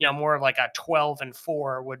more of like a 12 and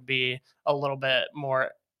 4 would be a little bit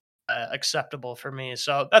more acceptable for me.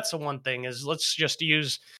 So that's the one thing is let's just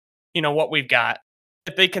use, what we've got.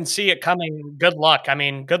 If they can see it coming, good luck.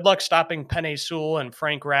 Good luck stopping Penei Sewell and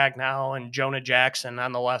Frank Ragnow and Jonah Jackson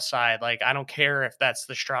on the left side. Like, I don't care if that's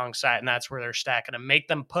the strong side and that's where they're stacking them. Make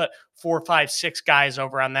them put 4, 5, 6 guys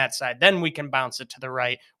over on that side. Then we can bounce it to the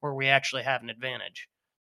right where we actually have an advantage.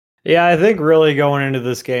 Yeah, I think really going into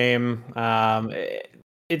this game,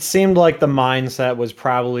 it seemed like the mindset was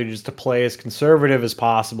probably just to play as conservative as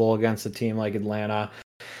possible against a team like Atlanta.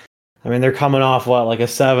 They're coming off like a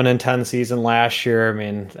 7-10 season last year.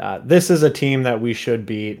 This is a team that we should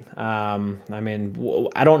beat. I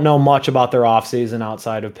don't know much about their offseason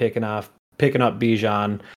outside of picking up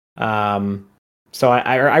Bijan. So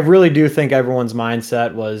I really do think everyone's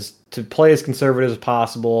mindset was to play as conservative as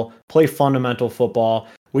possible, play fundamental football.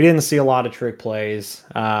 We didn't see a lot of trick plays.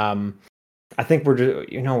 I think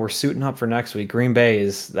we're suiting up for next week. Green Bay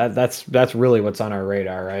is that's really what's on our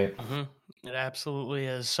radar, right? Mm-hmm. It absolutely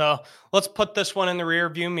is. So let's put this one in the rear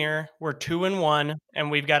view mirror. We're 2-1, and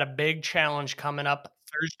we've got a big challenge coming up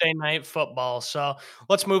Thursday night football. So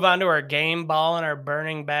let's move on to our game ball and our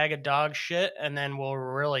burning bag of dog shit, and then we'll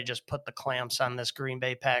really just put the clamps on this Green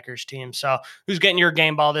Bay Packers team. So who's getting your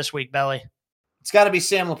game ball this week, Belly? It's got to be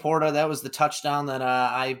Sam Laporta. That was the touchdown that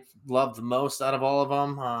I loved the most out of all of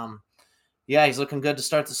them. He's looking good to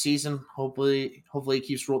start the season. Hopefully he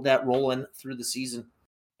keeps that rolling through the season.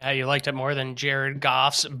 Yeah, you liked it more than Jared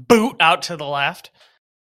Goff's boot out to the left?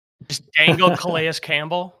 Just dangle Calais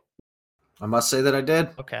Campbell? I must say that I did.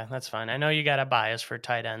 Okay, that's fine. I know you got a bias for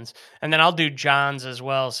tight ends. And then I'll do John's as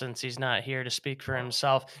well since he's not here to speak for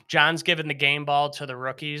himself. John's given the game ball to the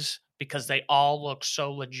rookies because they all look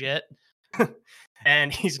so legit.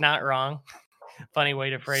 And he's not wrong. Funny way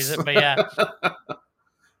to phrase it, but yeah.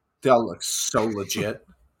 They all look so legit.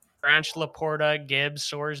 Branch, Laporta, Gibbs,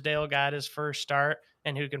 Sorsdale got his first start.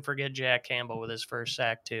 And who can forget Jack Campbell with his first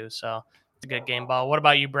sack, too. So it's a good game ball. What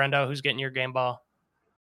about you, Brendo? Who's getting your game ball?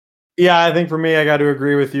 Yeah, I think for me, I got to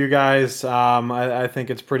agree with you guys. I think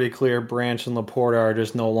it's pretty clear Branch and Laporta are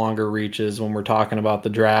just no longer reaches when we're talking about the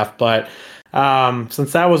draft. But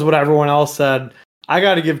since that was what everyone else said, I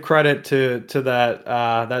got to give credit to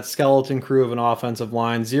that skeleton crew of an offensive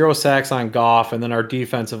line. 0 sacks on Goff, and then our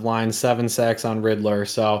defensive line, 7 sacks on Riddler.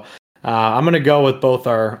 So I'm going to go with both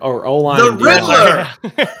our O-line. The Riddler!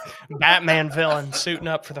 Batman villain suiting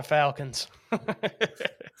up for the Falcons.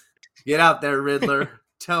 Get out there, Riddler.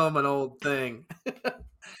 Tell him an old thing.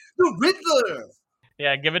 The Riddler!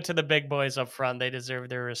 Yeah, give it to the big boys up front. They deserve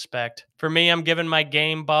their respect. For me, I'm giving my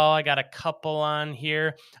game ball. I got a couple on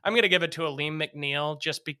here. I'm going to give it to Aleem McNeil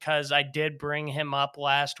just because I did bring him up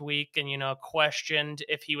last week and, questioned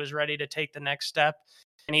if he was ready to take the next step.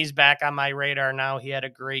 And he's back on my radar now. He had a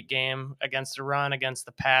great game against the run, against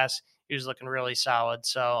the pass. He was looking really solid.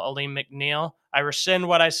 So Aleem McNeil, I rescind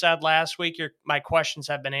what I said last week. My questions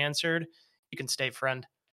have been answered. You can stay friend.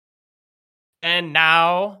 And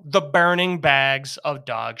now the burning bags of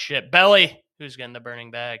dog shit. Belly, who's getting the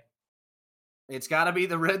burning bag? It's got to be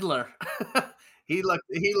the Riddler. He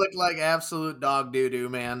looked like absolute dog doo-doo,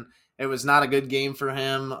 man. It was not a good game for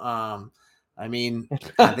him. I think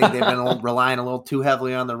they've been relying a little too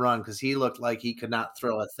heavily on the run because he looked like he could not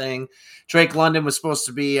throw a thing. Drake London was supposed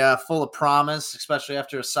to be full of promise, especially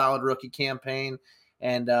after a solid rookie campaign.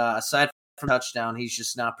 And aside from touchdown, he's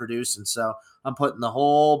just not producing. So I'm putting the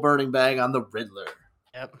whole burning bag on the Riddler.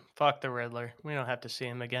 Yep, fuck the Riddler. We don't have to see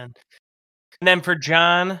him again. And then for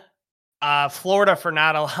John, Florida for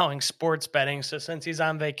not allowing sports betting. So since he's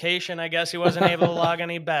on vacation, I guess he wasn't able to log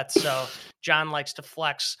any bets. So John likes to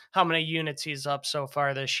flex how many units he's up so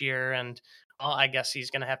far this year. And I guess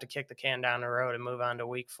he's going to have to kick the can down the road and move on to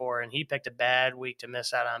week 4. And he picked a bad week to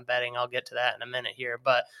miss out on betting. I'll get to that in a minute here.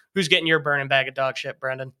 But who's getting your burning bag of dog shit,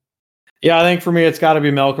 Brendan? Yeah, I think for me, it's got to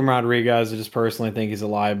be Malcolm Rodriguez. I just personally think he's a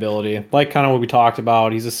liability. Like kind of what we talked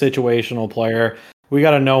about, he's a situational player. We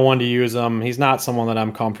got to know when to use him. He's not someone that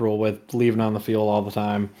I'm comfortable with leaving on the field all the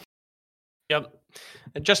time. Yep.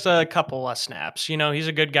 Just a couple of snaps. He's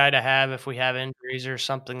a good guy to have if we have injuries or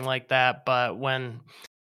something like that. But when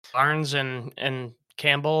Barnes and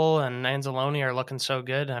Campbell and Anzalone are looking so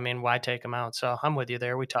good, why take them out? So I'm with you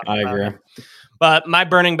there. We talked about agree. it. But my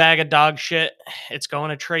burning bag of dog shit, it's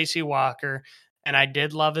going to Tracy Walker. And I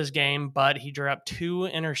did love his game, but he dropped 2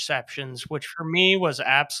 interceptions, which for me was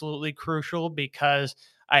absolutely crucial because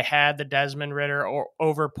I had the Desmond Ridder or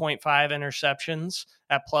over 0.5 interceptions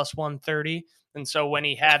at plus 130. And so when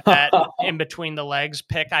he had that in between the legs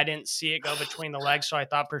pick, I didn't see it go between the legs. So I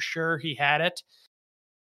thought for sure he had it.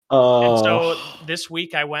 And so this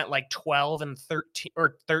week I went like 12 and 13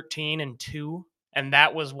 or 13 and 2. And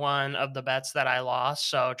that was one of the bets that I lost.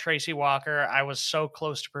 So Tracy Walker, I was so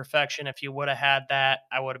close to perfection. If you would have had that,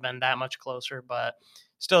 I would have been that much closer, but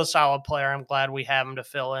still a solid player. I'm glad we have him to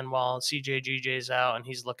fill in while CJGJ's out and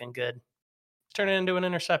he's looking good. Turn it into an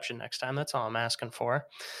interception next time. That's all I'm asking for.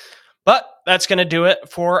 But that's going to do it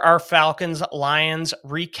for our Falcons-Lions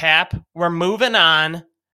recap. We're moving on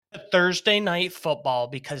to Thursday night football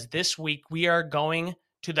because this week we are going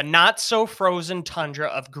to the not-so-frozen tundra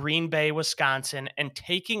of Green Bay, Wisconsin, and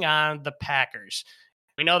taking on the Packers.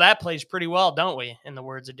 We know that plays pretty well, don't we, in the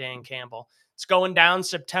words of Dan Campbell. It's going down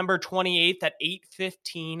September 28th at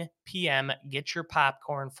 8:15 p.m. Get your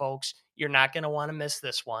popcorn, folks. You're not going to want to miss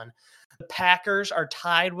this one. The Packers are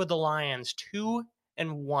tied with the Lions 2-1.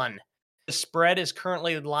 The spread is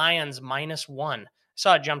currently Lions -1. I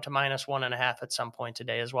saw it jump to -1.5 at some point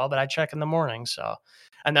today as well, but I check in the morning, so...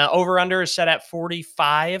 And the over-under is set at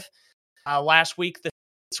 45. Last week, the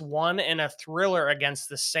Saints won in a thriller against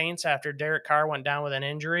the Saints after Derek Carr went down with an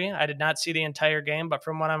injury. I did not see the entire game, but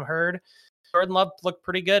from what I've heard, Jordan Love looked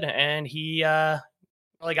pretty good, and he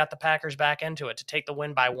really got the Packers back into it to take the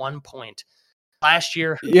win by 1 point. Last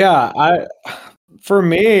year... Yeah, I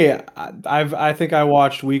think I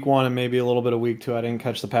watched week 1 and maybe a little bit of week 2. I didn't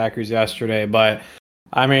catch the Packers yesterday, but,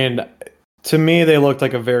 to me, they looked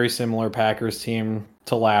like a very similar Packers team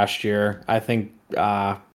to last year. I think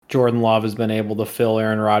Jordan Love has been able to fill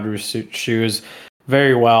Aaron Rodgers' shoes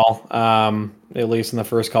very well, at least in the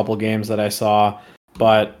first couple games that I saw.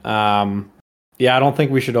 But, I don't think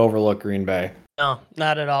we should overlook Green Bay. No,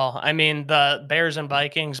 not at all. The Bears and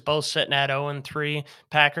Vikings both sitting at 0-3.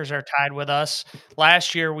 Packers are tied with us.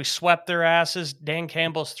 Last year, we swept their asses. Dan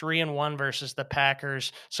Campbell's 3-1 versus the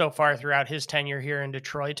Packers so far throughout his tenure here in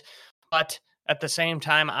Detroit. But at the same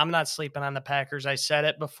time, I'm not sleeping on the Packers. I said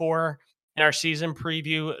it before in our season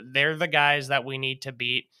preview. They're the guys that we need to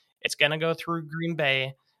beat. It's going to go through Green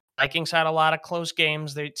Bay. Vikings had a lot of close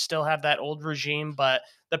games. They still have that old regime, but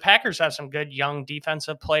the Packers have some good young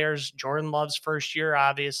defensive players. Jordan Love's first year,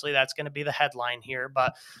 obviously, that's going to be the headline here,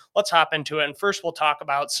 but let's hop into it. And first, we'll talk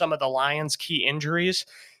about some of the Lions' key injuries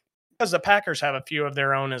because the Packers have a few of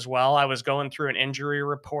their own as well. I was going through an injury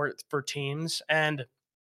report for teams, and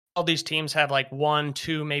all these teams have like 1,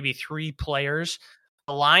 2, maybe 3 players.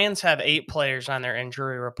 The Lions have 8 players on their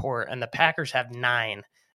injury report, and the Packers have 9.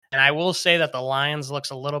 And I will say that the Lions looks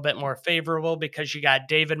a little bit more favorable because you got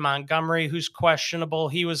David Montgomery, who's questionable.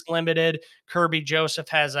 He was limited. Kirby Joseph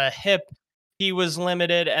has a hip. He was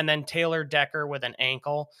limited. And then Taylor Decker with an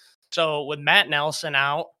ankle. So with Matt Nelson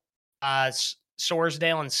out,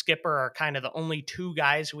 Sorsdale and Skipper are kind of the only 2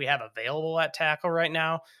 guys we have available at tackle right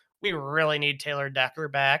now. We really need Taylor Decker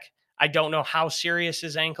back. I don't know how serious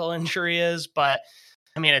his ankle injury is, but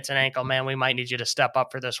it's an ankle, man. We might need you to step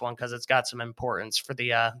up for this one because it's got some importance for the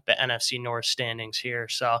NFC North standings here.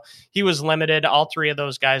 So he was limited. All 3 of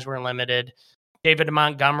those guys were limited. David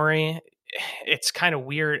Montgomery it's kind of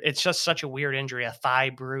weird. It's just such a weird injury, a thigh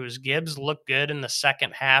bruise. Gibbs looked good in the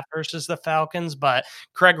second half versus the Falcons, but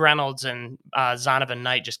Craig Reynolds and Zonovan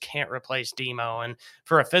Knight just can't replace Demo. And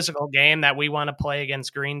for a physical game that we want to play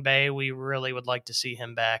against Green Bay, we really would like to see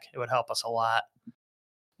him back. It would help us a lot.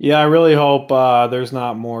 Yeah, I really hope there's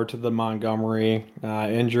not more to the Montgomery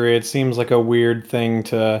injury. It seems like a weird thing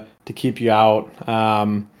to keep you out,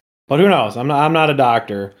 but who knows? I'm not a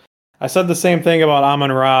doctor. I said the same thing about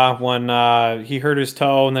Amon-Ra when he hurt his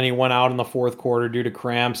toe and then he went out in the fourth quarter due to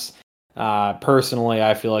cramps. Personally,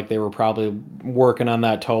 I feel like they were probably working on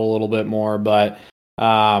that toe a little bit more, but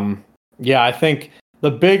yeah, I think the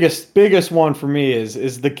biggest one for me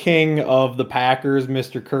is the king of the Packers,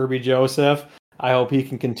 Mr. Kirby Joseph. I hope he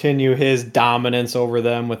can continue his dominance over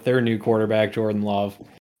them with their new quarterback, Jordan Love.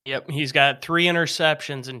 Yep, he's got 3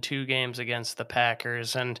 interceptions in 2 games against the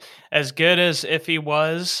Packers. And as good as if he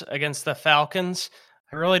was against the Falcons,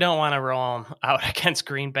 I really don't want to roll him out against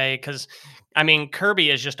Green Bay because, I mean, Kirby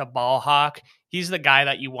is just a ball hawk. He's the guy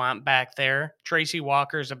that you want back there. Tracy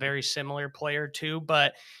Walker is a very similar player too,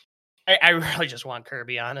 but I really just want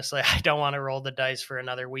Kirby, honestly. I don't want to roll the dice for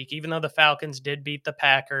another week, even though the Falcons did beat the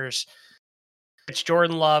Packers. It's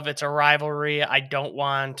Jordan Love. It's a rivalry. I don't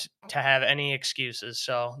want to have any excuses.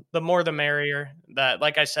 So the more the merrier.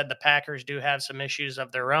 Like I said, the Packers do have some issues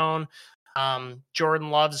of their own. Jordan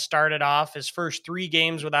Love started off his first 3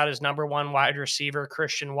 games without his number 1 wide receiver,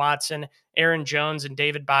 Christian Watson. Aaron Jones and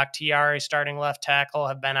David Bakhtiari, starting left tackle,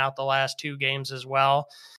 have been out the last 2 games as well.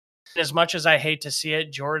 As much as I hate to see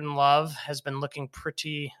it, Jordan Love has been looking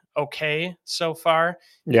pretty okay so far.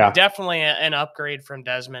 Yeah, definitely an upgrade from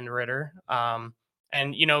Desmond Ridder.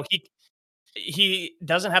 And he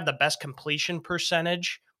doesn't have the best completion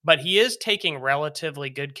percentage, but he is taking relatively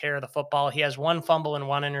good care of the football. He has 1 fumble and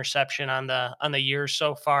 1 interception on the year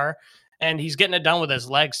so far, and he's getting it done with his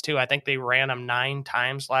legs too. I think they ran him 9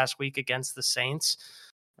 times last week against the Saints.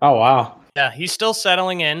 Oh, wow. Yeah, he's still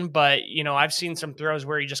settling in, but, I've seen some throws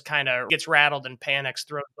where he just kind of gets rattled and panics,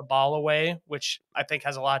 throws the ball away, which I think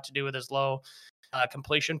has a lot to do with his low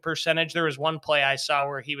completion percentage. There was one play I saw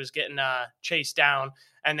where he was getting chased down,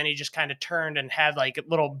 and then he just kind of turned and had like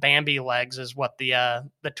little Bambi legs is what the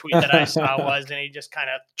tweet that I saw was, and he just kind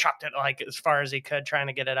of chucked it like as far as he could, trying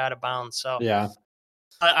to get it out of bounds. So yeah,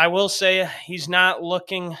 I will say he's not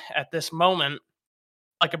looking at this moment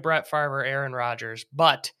like a Brett Favre or Aaron Rodgers,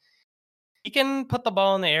 but he can put the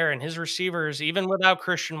ball in the air, and his receivers, even without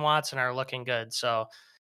Christian Watson, are looking good. So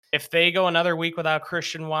if they go another week without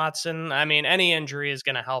Christian Watson, I mean, any injury is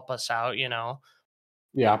going to help us out,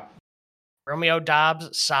 Yeah. Romeo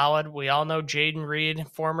Doubs, solid. We all know Jaden Reed,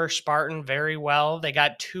 former Spartan, very well. They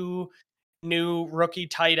got 2 new rookie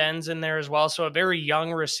tight ends in there as well, so a very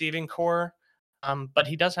young receiving core. But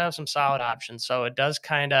he does have some solid options, so it does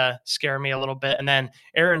kind of scare me a little bit. And then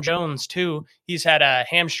Aaron Jones, too, he's had a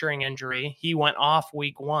hamstring injury. He went off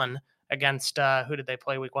week 1 against, who did they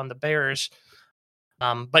play week 1? The Bears.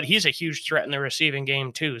 But he's a huge threat in the receiving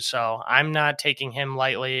game, too, so I'm not taking him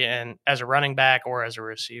lightly and as a running back or as a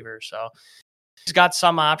receiver. So he's got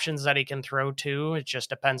some options that he can throw to. It just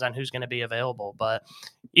depends on who's going to be available. But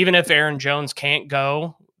even if Aaron Jones can't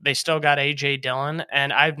go, they still got A.J. Dillon,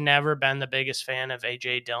 and I've never been the biggest fan of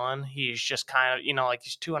A.J. Dillon. He's just kind of, like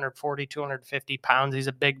he's 240, 250 pounds. He's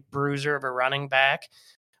a big bruiser of a running back.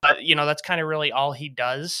 But, that's kind of really all he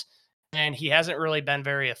does. And he hasn't really been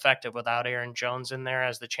very effective without Aaron Jones in there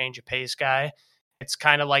as the change of pace guy. It's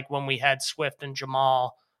kind of like when we had Swift and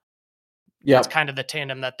Jamal. Yeah, it's kind of the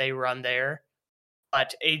tandem that they run there.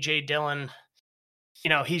 But A.J. Dillon,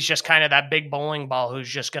 he's just kind of that big bowling ball who's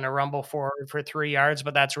just going to rumble forward for 3 yards,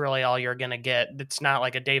 but that's really all you're going to get. It's not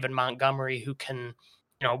like a David Montgomery who can,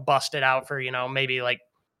 bust it out for, maybe like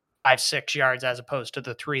 5-6 yards as opposed to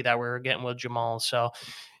the 3 that we were getting with Jamal. So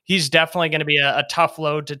he's definitely going to be a tough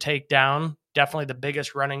load to take down. Definitely the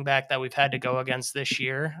biggest running back that we've had to go against this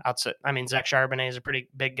year. Zach Charbonnet is a pretty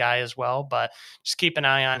big guy as well, but just keep an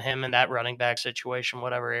eye on him in that running back situation.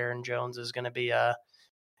 Whatever Aaron Jones is going to be,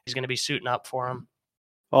 he's going to be suiting up for him.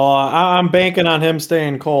 Well, I'm banking on him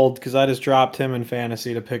staying cold because I just dropped him in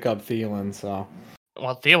fantasy to pick up Thielen. So,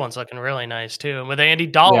 well, Thielen's looking really nice too, and with Andy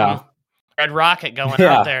Dalton, Red Rocket going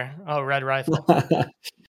out there. Oh, Red Rifle. I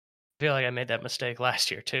feel like I made that mistake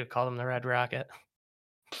last year too. Called him the Red Rocket.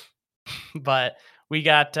 But we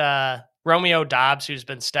got Romeo Doubs, who's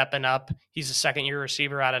been stepping up. He's a second-year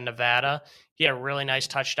receiver out of Nevada. He had a really nice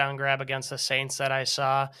touchdown grab against the Saints that I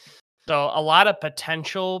saw. So a lot of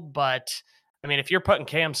potential, but I mean, if you're putting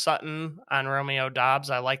Cam Sutton on Romeo Doubs,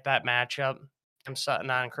 I like that matchup. Cam Sutton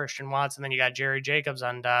on Christian Watson, then you got Jerry Jacobs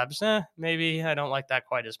on Doubs. Maybe I don't like that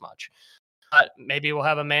quite as much. Maybe we'll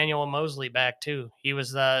have Emmanuel Mosley back too. He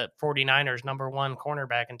was the 49ers #1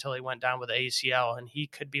 cornerback until he went down with ACL, and he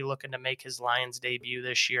could be looking to make his Lions debut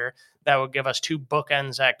this year. That would give us 2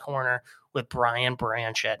 bookends at corner with Brian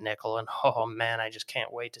Branch at nickel. And oh man, I just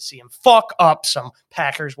can't wait to see him fuck up some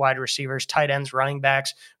Packers wide receivers, tight ends, running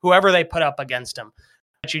backs, whoever they put up against him.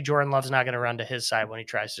 I bet you Jordan Love's not going to run to his side when he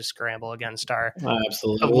tries to scramble against our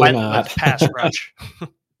relentless pass rush.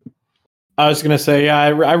 I was going to say, yeah,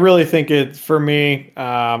 I really think for me,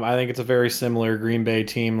 I think it's a very similar Green Bay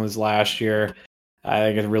team as last year. I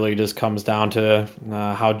think it really just comes down to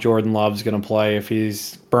how Jordan Love's going to play. If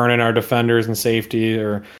he's burning our defenders and safety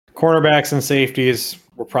or cornerbacks and safeties,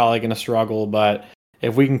 we're probably going to struggle. But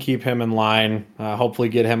if we can keep him in line, hopefully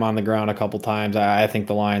get him on the ground a couple times, I think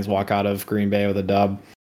the Lions walk out of Green Bay with a dub.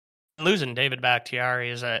 Losing David Bakhtiari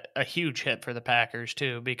is a huge hit for the Packers,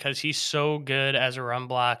 too, because he's so good as a run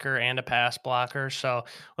blocker and a pass blocker. So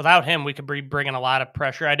without him, we could be bringing a lot of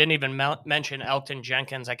pressure. I didn't even mention Elton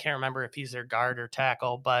Jenkins. I can't remember if he's their guard or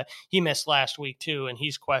tackle, but he missed last week, too, and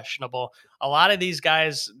he's questionable. A lot of these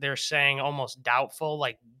guys, they're saying almost doubtful,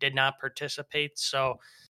 like did not participate. So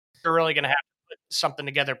they're really going to have to put something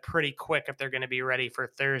together pretty quick if they're going to be ready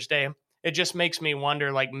for Thursday. It just makes me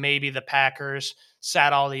wonder, like maybe the Packers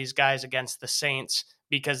sat all these guys against the Saints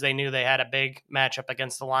because they knew they had a big matchup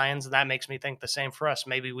against the Lions. And that makes me think the same for us.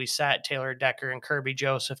 Maybe we sat Taylor Decker and Kirby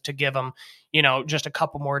Joseph to give them, just a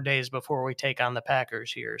couple more days before we take on the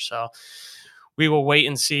Packers here. So we will wait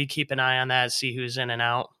and see, keep an eye on that, see who's in and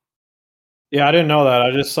out. Yeah, I didn't know that.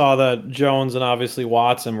 I just saw that Jones and obviously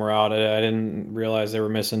Watson were out. I didn't realize they were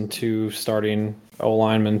missing 2 starting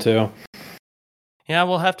O-linemen too. Yeah,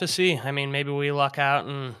 we'll have to see. I mean, maybe we luck out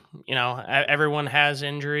and, everyone has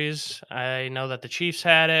injuries. I know that the Chiefs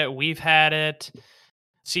had it. We've had it.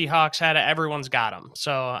 Seahawks had it. Everyone's got them.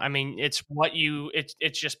 So, I mean, it's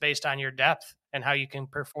just based on your depth and how you can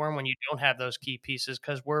perform when you don't have those key pieces,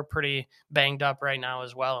 because we're pretty banged up right now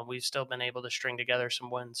as well. And we've still been able to string together some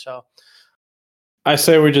wins. So I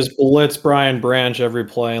say we just blitz Brian Branch every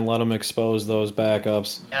play and let him expose those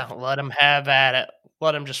backups. Yeah, let him have at it.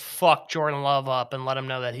 Let him just fuck Jordan Love up and let him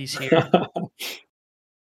know that he's here.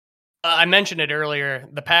 I mentioned it earlier.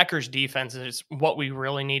 The Packers defense is what we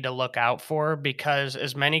really need to look out for, because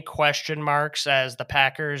as many question marks as the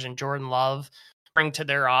Packers and Jordan Love bring to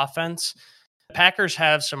their offense, the Packers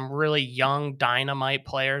have some really young dynamite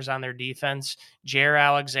players on their defense. Jair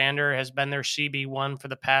Alexander has been their CB1 for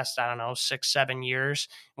the past, 6-7 years,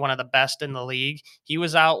 one of the best in the league. He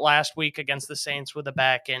was out last week against the Saints with a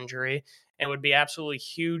back injury. It would be absolutely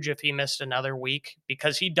huge if he missed another week,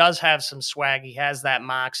 because he does have some swag. He has that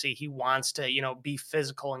moxie. He wants to, be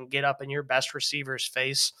physical and get up in your best receiver's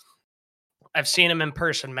face. I've seen him in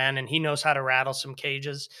person, man, and he knows how to rattle some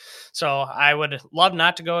cages. So I would love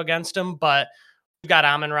not to go against him, but we got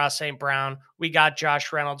Amon-Ra St. Brown. We got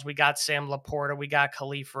Josh Reynolds. We got Sam Laporta. We got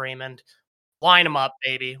Khalif Raymond. Line them up,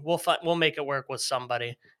 baby. We'll make it work with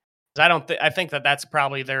somebody. I think that's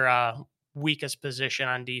probably their weakest position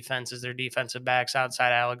on defense is their defensive backs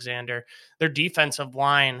outside Alexander. Their defensive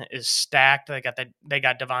line is stacked. They got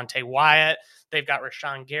Devontae Wyatt. They've got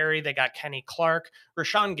Rashawn Gary. They got Kenny Clark.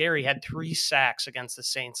 Rashawn Gary had 3 sacks against the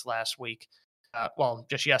Saints last week.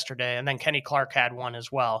 Just yesterday. And then Kenny Clark had 1 as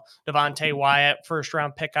well. Devontae Wyatt,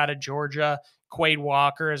 first-round pick out of Georgia. Quade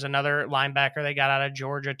Walker is another linebacker they got out of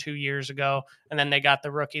Georgia 2 years ago. And then they got the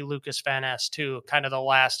rookie Lucas Van Ness, too, kind of the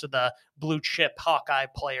last of the blue-chip Hawkeye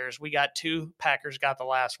players. We got 2. Packers got the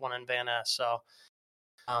last one in Van Ness. So,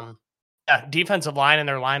 defensive line and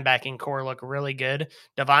their linebacking core look really good.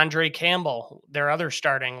 Devondre Campbell, their other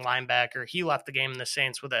starting linebacker, he left the game in the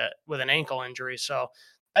Saints with an ankle injury. So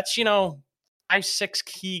that's, 5-6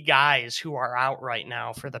 key guys who are out right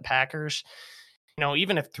now for the Packers.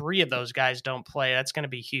 Even if 3 of those guys don't play, that's going to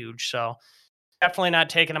be huge. So definitely not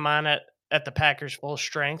taking them on at the Packers' full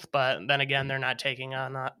strength, but then again, they're not taking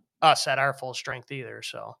on us at our full strength either.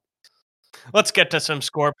 So let's get to some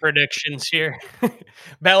score predictions here.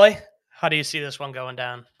 Belly, how do you see this one going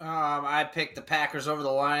down? I picked the Packers over the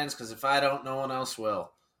Lions because if I don't, no one else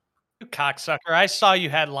will. You cocksucker. I saw you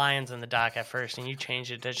had Lions in the doc at first, and you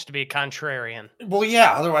changed it just to be a contrarian. Well,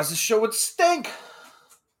 yeah, otherwise the show would stink.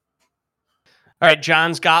 All right,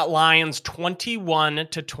 John's got Lions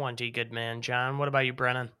 21-20. Good man, John. What about you,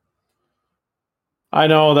 Brennan? I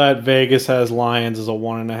know that Vegas has Lions as a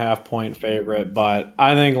 1.5 point favorite, but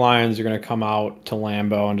I think Lions are going to come out to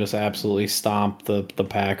Lambeau and just absolutely stomp the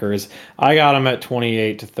Packers. I got them at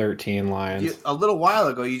 28-13 Lions. A little while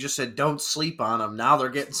ago, you just said don't sleep on them. Now they're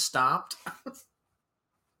getting stomped.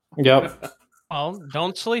 Yep. Oh,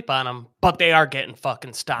 don't sleep on them, but they are getting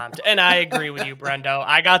fucking stomped. And I agree with you, Brendo.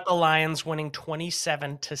 I got the Lions winning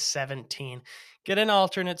 27-17. Get an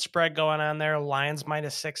alternate spread going on there. Lions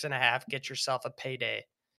 -6.5. Get yourself a payday.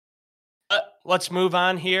 But let's move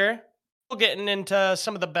on here. We're getting into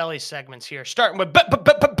some of the belly segments here, starting with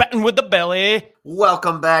betting with the belly.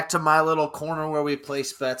 Welcome back to my little corner where we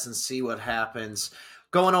place bets and see what happens.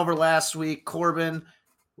 Going over last week, Corbin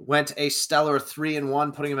went a stellar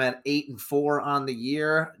 3-1, putting him at 8-4 on the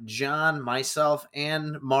year. John, myself,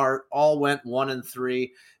 and Mart all went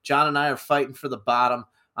 1-3. John and I are fighting for the bottom.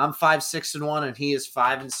 I'm 5-6-1, and he is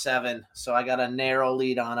 5-7. So I got a narrow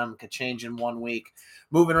lead on him. Could change in 1 week.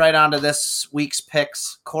 Moving right on to this week's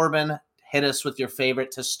picks. Corbin, hit us with your favorite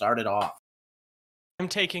to start it off. I'm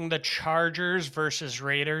taking the Chargers versus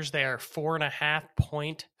Raiders. They are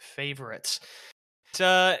 4.5-point favorites. It's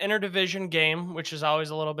an interdivision game, which is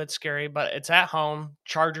always a little bit scary, but it's at home.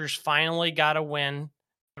 Chargers finally got a win,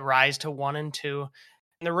 rise to 1-2,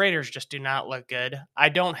 and the Raiders just do not look good. I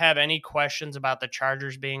don't have any questions about the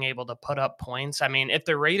Chargers being able to put up points. I mean, if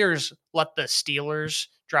the Raiders let the Steelers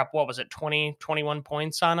drop, 20, 21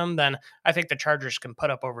 points on them, then I think the Chargers can put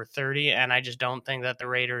up over 30, and I just don't think that the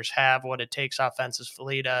Raiders have what it takes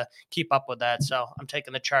offensively to keep up with that. So I'm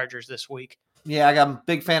taking the Chargers this week. Yeah, I'm a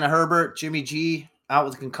big fan of Herbert. Jimmy G out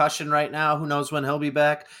with a concussion right now. Who knows when he'll be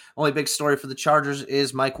back? Only big story for the Chargers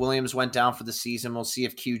is Mike Williams went down for the season. We'll see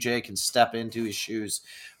if QJ can step into his shoes.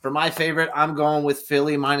 For my favorite, I'm going with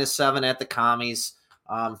Philly -7 at the Commies.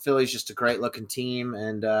 Philly's just a great-looking team,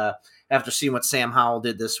 and after seeing what Sam Howell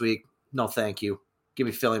did this week, no thank you. Give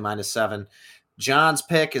me Philly -7. John's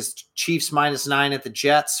pick is Chiefs -9 at the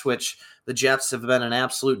Jets, which the Jets have been an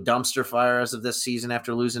absolute dumpster fire as of this season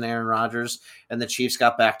after losing Aaron Rodgers, and the Chiefs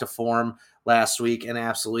got back to form last week and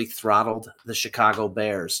absolutely throttled the Chicago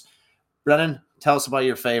Bears. Brennan, tell us about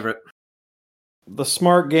your favorite. The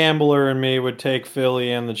smart gambler in me would take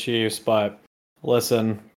Philly and the Chiefs, but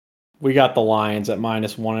listen, we got the Lions at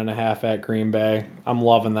 -1.5 at Green Bay. I'm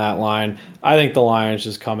loving that line. I think the Lions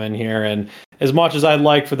just come in here, and as much as I'd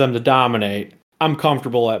like for them to dominate, I'm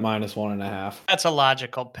comfortable at -1.5. That's a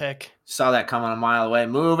logical pick. Saw that coming a mile away.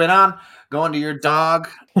 Moving on, going to your dog,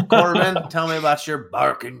 Corbin. Tell me about your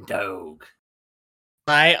barking dog.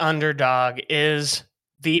 My underdog is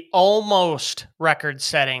the almost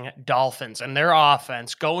record-setting Dolphins and their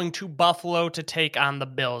offense going to Buffalo to take on the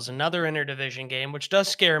Bills. Another interdivision game, which does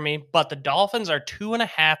scare me, but the Dolphins are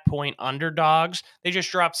 2.5-point underdogs. They just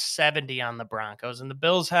dropped 70 on the Broncos, and the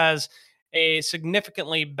Bills has a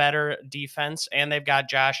significantly better defense, and they've got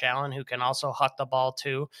Josh Allen, who can also huck the ball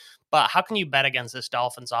too. But how can you bet against this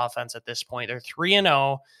Dolphins offense at this point? They're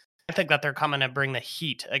 3-0. I think that they're coming to bring the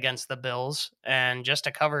heat against the Bills, and just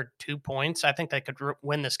to cover 2 points, I think they could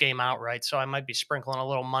win this game outright. So I might be sprinkling a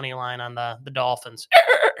little money line on the Dolphins.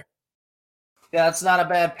 Yeah, it's not a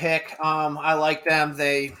bad pick. I like them.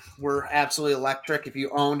 They were absolutely electric. If you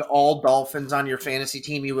owned all Dolphins on your fantasy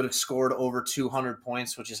team, you would have scored over 200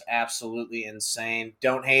 points, which is absolutely insane.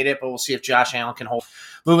 Don't hate it, but we'll see if Josh Allen can hold.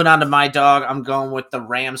 Moving on to my dog, I'm going with the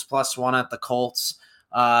Rams +1 at the Colts.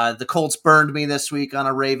 The Colts burned me this week on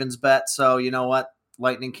a Ravens bet, so you know what?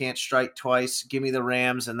 Lightning can't strike twice. Give me the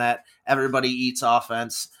Rams and that everybody eats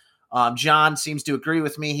offense. John seems to agree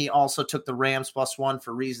with me. He also took the Rams +1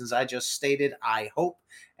 for reasons I just stated, I hope.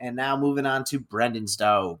 And now moving on to Brendan's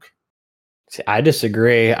dog. See, I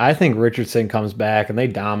disagree. I think Richardson comes back and they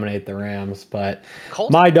dominate the Rams, but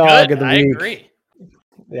Colts my dog good. of the I week. agree.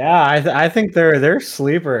 Yeah, I think they're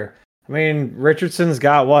sleeper. I mean, Richardson's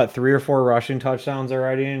got 3 or 4 rushing touchdowns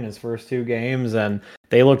already in his first 2 games, and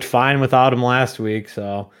they looked fine without him last week.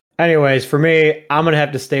 So, anyways, for me, I'm gonna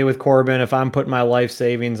have to stay with Corbin. If I'm putting my life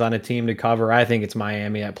savings on a team to cover, I think it's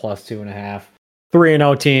Miami at +2.5.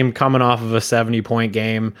 3-0 team coming off of a 70-point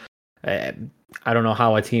game. I don't know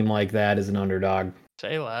how a team like that is an underdog.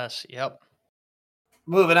 Say less. Yep.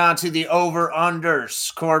 Moving on to the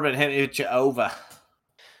over-unders. Corbin, hit you over.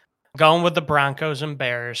 Going with the Broncos and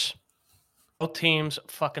Bears. Both teams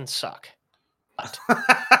fucking suck. But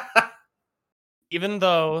even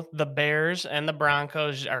though the Bears and the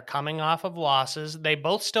Broncos are coming off of losses, they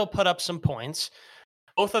both still put up some points.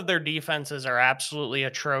 Both of their defenses are absolutely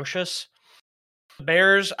atrocious. The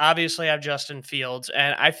Bears obviously have Justin Fields,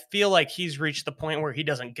 and I feel like he's reached the point where he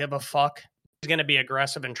doesn't give a fuck. He's going to be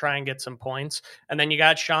aggressive and try and get some points. And then you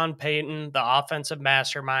got Sean Payton, the offensive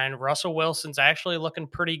mastermind. Russell Wilson's actually looking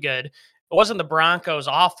pretty good. It wasn't the Broncos'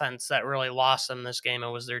 offense that really lost them this game.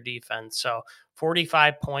 It was their defense. So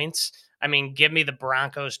 45 points. I mean, give me the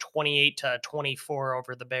Broncos 28-24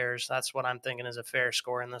 over the Bears. That's what I'm thinking is a fair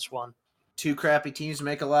score in this one. 2 crappy teams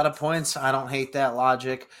make a lot of points. I don't hate that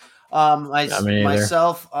logic.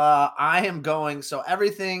 Myself, I am going. So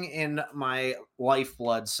everything in my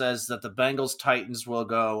lifeblood says that the Bengals Titans will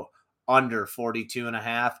go under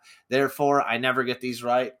 42.5. Therefore, I never get these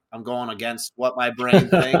right. I'm going against what my brain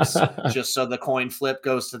thinks, just so the coin flip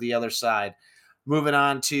goes to the other side. Moving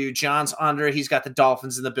on to John's under. He's got the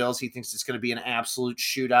Dolphins and the Bills. He thinks it's going to be an absolute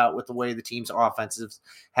shootout with the way the team's offensives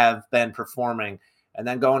have been performing. And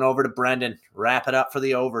then going over to Brendan, wrap it up for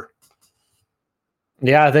the over.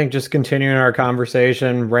 Yeah, I think just continuing our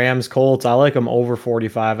conversation, Rams, Colts, I like them over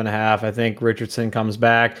 45.5. I think Richardson comes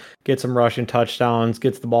back, gets some rushing touchdowns,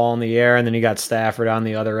 gets the ball in the air, and then you got Stafford on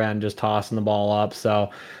the other end just tossing the ball up. So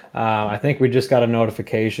I think we just got a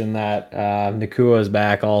notification that Nakua is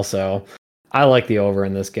back also. I like the over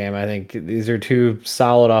in this game. I think these are two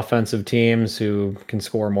solid offensive teams who can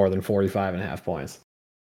score more than 45.5 points.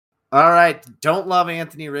 All right. Don't love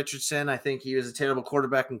Anthony Richardson. I think he was a terrible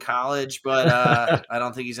quarterback in college, but I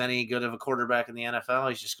don't think he's any good of a quarterback in the NFL.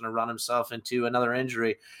 He's just going to run himself into another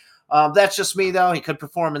injury. That's just me, though. He could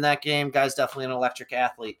perform in that game. Guy's definitely an electric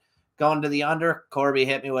athlete. Going to the under. Corby,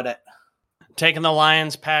 hit me with it. Taking the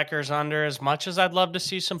Lions Packers under. As much as I'd love to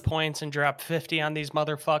see some points and drop 50 on these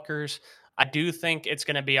motherfuckers, I do think it's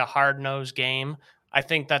going to be a hard-nosed game. I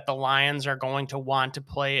think that the Lions are going to want to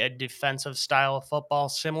play a defensive style of football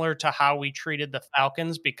similar to how we treated the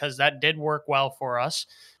Falcons, because that did work well for us.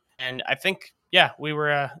 And I think,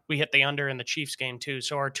 we hit the under in the Chiefs game too.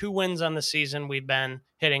 So our 2 wins on the season, we've been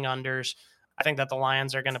hitting unders. I think that the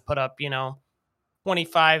Lions are going to put up,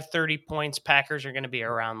 25, 30 points. Packers are going to be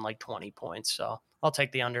around like 20 points. So I'll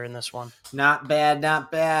take the under in this one. Not bad, not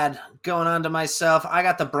bad. Going on to myself, I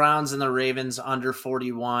got the Browns and the Ravens under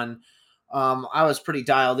 41. I was pretty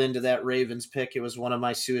dialed into that Ravens pick. It was one of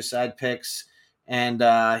my suicide picks. And,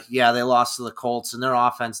 they lost to the Colts, and their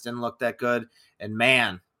offense didn't look that good. And,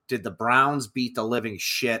 man, did the Browns beat the living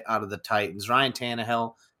shit out of the Titans. Ryan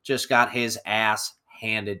Tannehill just got his ass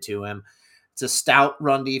handed to him. It's a stout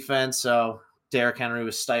run defense, so Derrick Henry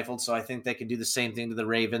was stifled. So I think they could do the same thing to the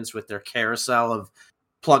Ravens with their carousel of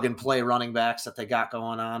plug-and-play running backs that they got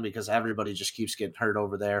going on, because everybody just keeps getting hurt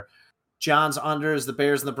over there. John's under is the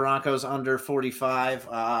Bears and the Broncos under 45.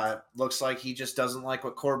 Looks like he just doesn't like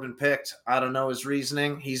what Corbin picked. I don't know his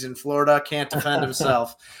reasoning. He's in Florida, can't defend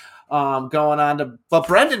himself. Going on to, but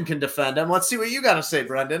Brendan can defend him. Let's see what you got to say,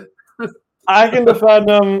 Brendan. I can defend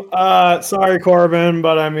him. Sorry, Corbin,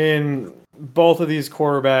 but I mean, both of these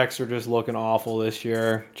quarterbacks are just looking awful this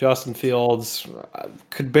year. Justin Fields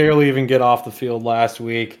could barely even get off the field last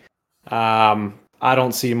week. I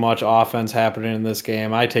don't see much offense happening in this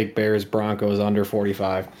game. I take Bears Broncos under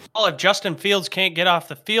 45. Well, if Justin Fields can't get off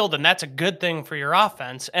the field, then that's a good thing for your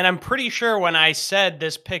offense. And I'm pretty sure when I said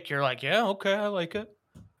this pick, you're like, yeah, okay, I like it.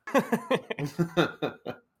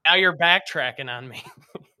 Now you're backtracking on me.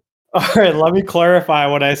 All right, let me clarify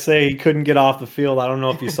when I say he couldn't get off the field. I don't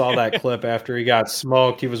know if you saw that clip after he got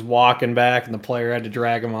smoked. He was walking back, and the player had to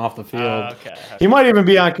drag him off the field. Okay. He might even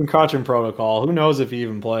be on concussion protocol. Who knows if he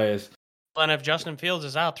even plays? And if Justin Fields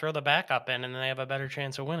is out, throw the backup in, and then they have a better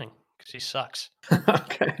chance of winning because he sucks.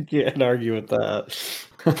 Okay, can't argue with that.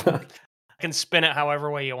 I can spin it however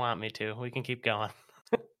way you want me to. We can keep going.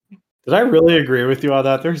 Did I really agree with you on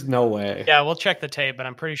that? There's no way. Yeah, we'll check the tape, but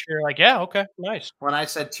I'm pretty sure, okay, nice. When I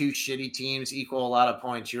said 2 shitty teams equal a lot of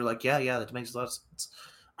points, you're like, yeah, that makes a lot of sense.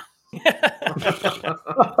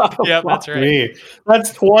 Yeah, that's right. Me.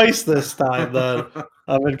 That's twice this time that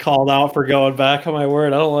I've been called out for going back on my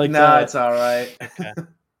word. I don't like that. No, it's all right. Okay.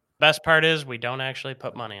 Best part is we don't actually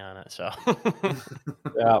put money on it, so.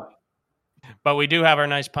 Yeah. But we do have our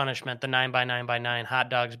nice punishment, the 9x9x9 hot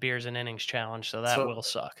dogs, beers, and innings challenge, so that will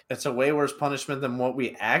suck. It's a way worse punishment than what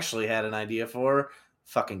we actually had an idea for.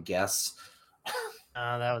 Fucking guess.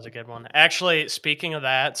 That was a good one. Actually, speaking of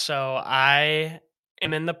that, so I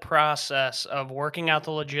am in the process of working out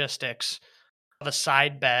the logistics of a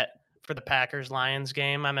side bet for the Packers-Lions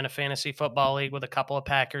game. I'm in a fantasy football league with a couple of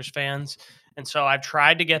Packers fans, and so I've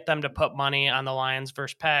tried to get them to put money on the Lions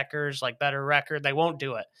versus Packers, like better record. They won't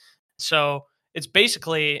do it. So it's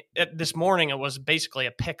basically, this morning it was basically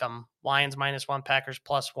a pick 'em, Lions -1, Packers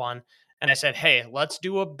 +1. And I said, hey, let's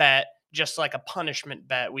do a bet, just like a punishment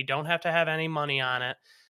bet. We don't have to have any money on it.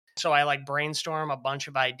 So I brainstorm a bunch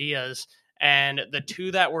of ideas. And the two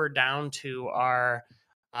that we're down to are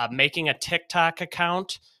making a TikTok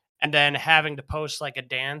account and then having to post a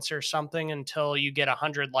dance or something until you get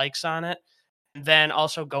 100 likes on it. And then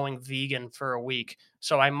also going vegan for a week.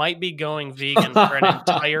 So I might be going vegan for an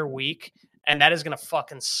entire week. And that is going to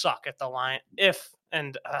fucking suck at the line.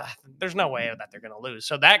 There's no way that they're going to lose.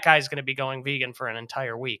 So that guy's going to be going vegan for an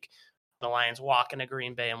entire week. the Lions walk into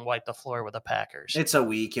Green Bay and wipe the floor with the Packers. It's a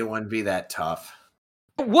week. It wouldn't be that tough.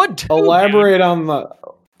 It would too, Elaborate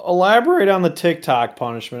dude. on the TikTok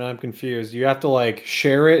punishment. I'm confused. You have to like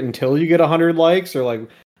share it until you get 100 likes, or like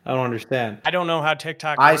I don't understand. I don't know how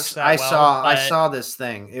TikTok works I but... saw this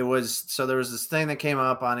thing. There was this thing that came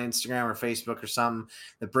up on Instagram or Facebook or something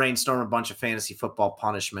that brainstormed a bunch of fantasy football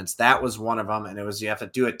punishments. That was one of them, and it was you have to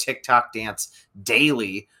do a TikTok dance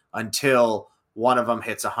daily until one of them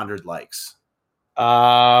hits 100 likes.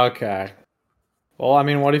 Okay. Well, I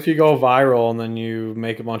mean, what if you go viral and then you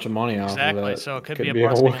make a bunch of money off of it? Exactly. So it could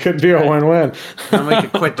be a win-win. Then we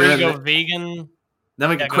could quit doing go vegan. Then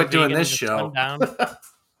we could quit doing this show. That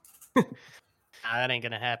ain't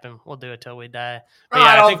gonna happen. We'll do it till we die. But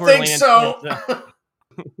I don't think so.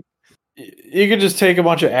 You could just take a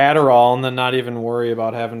bunch of Adderall and then not even worry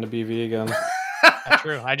about having to be vegan. That's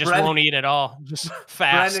true. I just won't eat at all. Just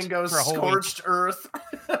fast. Brendan goes for a whole scorched week. earth.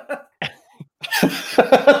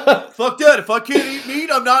 Fuck that. If I can't eat meat,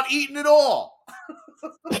 I'm not eating at all.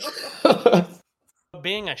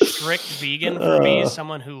 Being a strict vegan for me,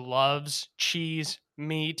 someone who loves cheese,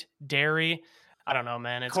 meat, dairy, I don't know,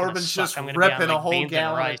 man. It's Corbin's just I'm ripping on, a whole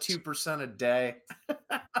gallon of 2% a day.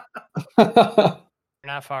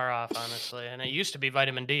 Not far off, honestly. And it used to be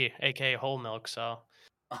vitamin D, aka whole milk, so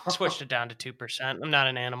I switched it down to 2%. I'm not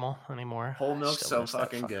an animal anymore. Whole milk's Still so miss that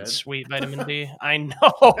fucking good. Sweet vitamin D. I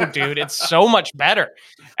know, dude. It's so much better.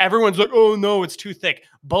 Everyone's like, oh no, it's too thick.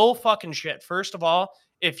 Bull fucking shit. First of all,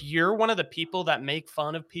 if you're one of the people that make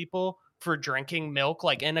fun of people for drinking milk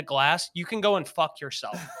like in a glass, you can go and fuck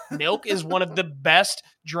yourself. Milk is one of the best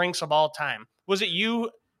drinks of all time. Was it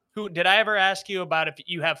you who did I ever ask you about if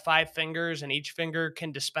you have 5 fingers and each finger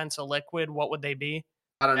can dispense a liquid, what would they be?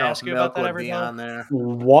 I don't know if milk would be on there.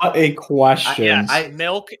 What a question.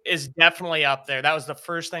 Milk is definitely up there. That was the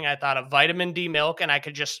first thing I thought of. Vitamin D milk, and I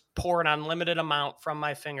could just pour an unlimited amount from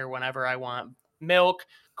my finger whenever I want. Milk,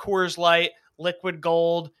 Coors Light, Liquid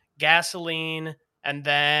Gold, gasoline, and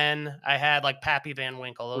then I had like Pappy Van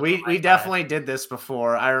Winkle. We definitely did this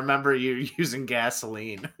before. I remember you using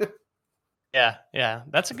gasoline. Yeah.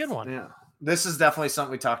 That's a good one. Yeah. This is definitely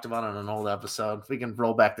something we talked about on an old episode. We can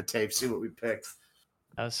roll back the tape, see what we picked.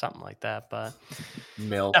 That was something like that, but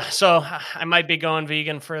milk. So I might be going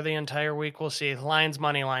vegan for the entire week. We'll see. Lions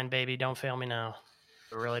money line, baby. Don't fail me now.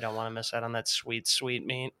 I really don't want to miss out on that sweet, sweet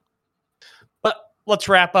meat. But let's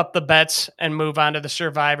wrap up the bets and move on to the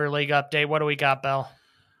Survivor League update. What do we got, Bell?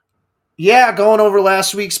 Yeah, going over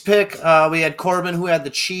last week's pick, we had Corbin who had the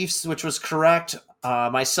Chiefs, which was correct.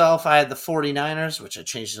 Myself, I had the 49ers, which I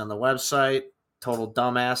changed it on the website. Total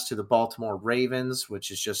dumbass to the Baltimore Ravens,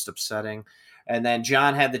 which is just upsetting. And then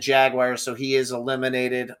John had the Jaguars, so he is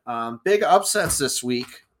eliminated. Big upsets this week.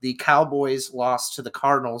 The Cowboys lost to the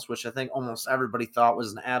Cardinals, which I think almost everybody thought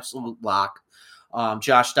was an absolute lock.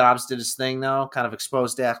 Josh Dobbs did his thing, though, kind of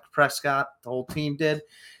exposed Dak Prescott. The whole team did.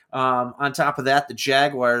 On top of that, the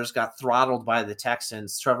Jaguars got throttled by the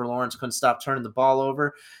Texans. Trevor Lawrence couldn't stop turning the ball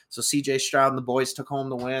over. So C.J. Stroud and the boys took home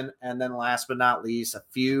the win. And then last but not least, a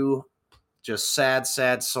few just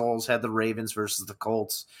sad souls had the Ravens versus the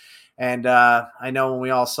Colts. And I know when we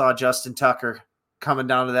all saw Justin Tucker coming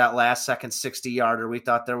down to that last second 60-yarder, we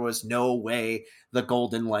thought there was no way the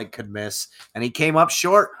golden leg could miss. And he came up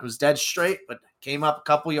short. It was dead straight, but came up a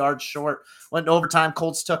couple yards short. Went to overtime.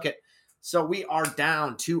 Colts took it. So we are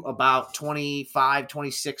down to about 25,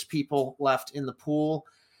 26 people left in the pool.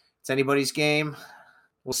 It's anybody's game.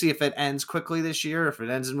 We'll see if it ends quickly this year, if it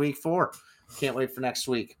ends in week 4. Can't wait for next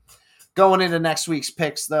week. Going into next week's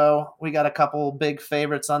picks, though, we got a couple big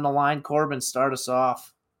favorites on the line. Corbin, start us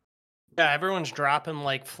off. Yeah, everyone's dropping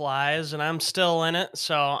like flies, and I'm still in it,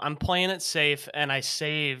 so I'm playing it safe, and I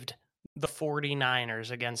saved the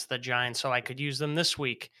 49ers against the Giants, so I could use them this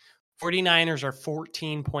week. 49ers are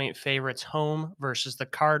 14-point favorites home versus the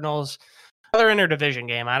Cardinals. Another interdivision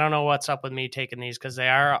game. I don't know what's up with me taking these because they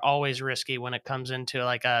are always risky when it comes into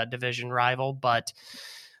like a division rival, but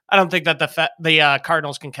I don't think that the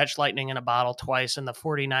Cardinals can catch lightning in a bottle twice, and the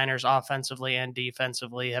 49ers offensively and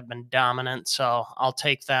defensively have been dominant, so I'll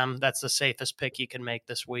take them. That's the safest pick you can make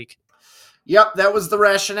this week. Yep, that was the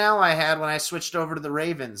rationale I had when I switched over to the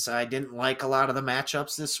Ravens. I didn't like a lot of the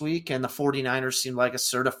matchups this week, and the 49ers seemed like a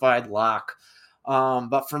certified lock.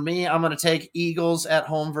 But for me, I'm going to take Eagles at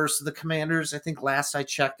home versus the Commanders. I think last I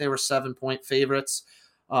checked, they were 7-point favorites.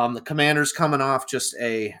 The Commanders coming off just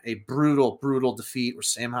a brutal, brutal defeat where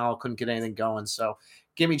Sam Howell couldn't get anything going. So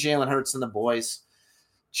give me Jalen Hurts and the boys.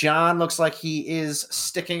 John looks like he is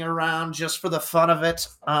sticking around just for the fun of it.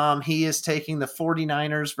 He is taking the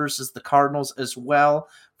 49ers versus the Cardinals as well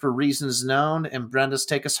for reasons known. And Brenda's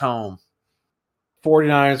take us home.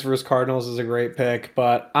 49ers versus Cardinals is a great pick,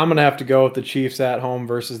 but I'm going to have to go with the Chiefs at home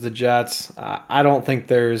versus the Jets. I don't think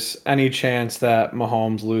there's any chance that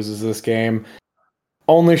Mahomes loses this game.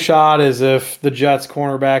 Only shot is if the Jets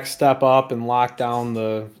cornerbacks step up and lock down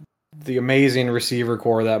the amazing receiver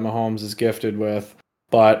core that Mahomes is gifted with.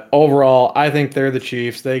 But overall, I think they're the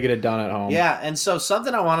Chiefs. They get it done at home. Yeah, and so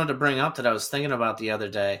something I wanted to bring up that I was thinking about the other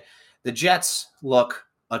day, the Jets look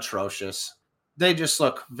atrocious. They just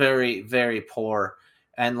look very, very poor.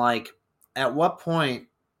 And, like, at what point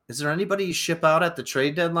is there anybody you ship out at the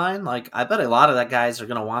trade deadline? Like, I bet a lot of that guys are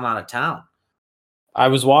going to want out of town. I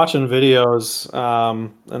was watching videos,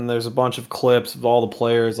 and there's a bunch of clips of all the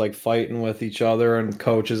players, like, fighting with each other and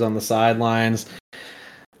coaches on the sidelines.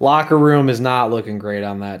 Locker room is not looking great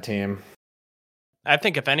on that team. I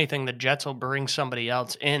think if anything, the Jets will bring somebody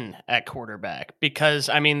else in at quarterback because,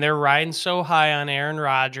 I mean, they're riding so high on Aaron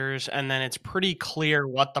Rodgers, and then it's pretty clear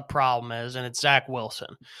what the problem is, and it's Zach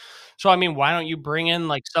Wilson. So, I mean, why don't you bring in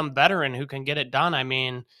like some veteran who can get it done? I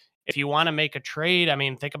mean, if you want to make a trade, I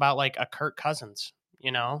mean, think about like a Kirk Cousins.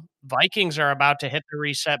 Vikings are about to hit the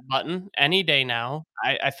reset button any day now.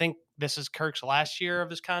 I think this is Kirk's last year of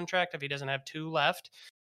his contract if he doesn't have 2 left.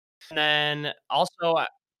 And then also,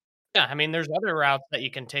 yeah, I mean, there's other routes that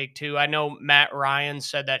you can take too. I know Matt Ryan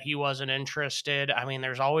said that he wasn't interested. I mean,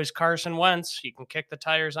 there's always Carson Wentz. You can kick the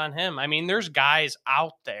tires on him. I mean, there's guys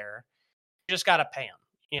out there. You just got to pay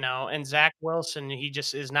them, and Zach Wilson, he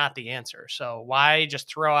just is not the answer. So why just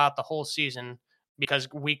throw out the whole season because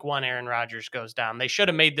week 1 Aaron Rodgers goes down? They should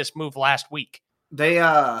have made this move last week.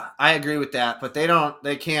 I agree with that, but they're not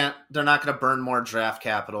going to burn more draft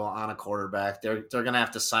capital on a quarterback. They're going to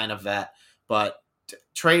have to sign a vet, but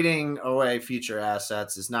trading away future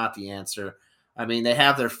assets is not the answer. I mean, they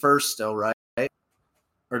have their first still, right?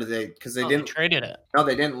 Or did they? Because they didn't traded it. No,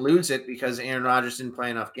 they didn't lose it because Aaron Rodgers didn't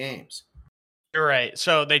play enough games. You're right.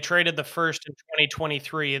 So they traded the first in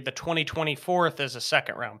 2023. The 2024th is a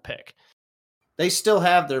second-round pick. They still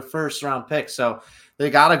have their first-round pick, so they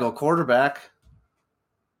got to go quarterback.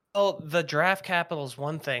 Well, the draft capital is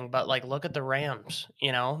one thing, but like, look at the Rams.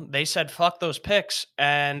 They said fuck those picks,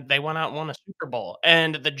 and they went out and won a Super Bowl.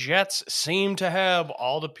 And the Jets seem to have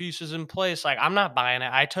all the pieces in place. Like, I'm not buying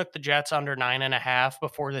it. I took the Jets under 9.5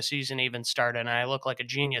 before the season even started, and I look like a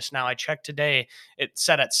genius now. I checked today; it's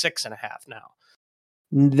set at 6.5 now.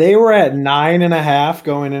 They were at 9.5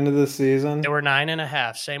 going into the season. They were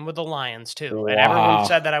 9.5. Same with the Lions too. Wow. And everyone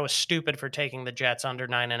said that I was stupid for taking the Jets under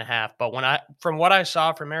 9.5. But from what I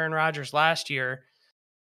saw from Aaron Rodgers last year,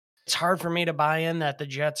 it's hard for me to buy in that the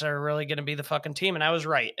Jets are really going to be the fucking team. And I was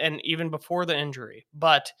right. And even before the injury,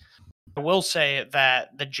 but I will say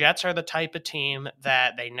that the Jets are the type of team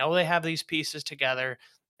that they know they have these pieces together.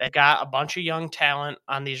 They got a bunch of young talent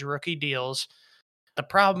on these rookie deals. The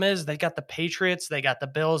problem is they got the Patriots, they got the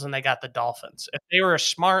Bills, and they got the Dolphins. If they were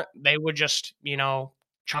smart, they would just,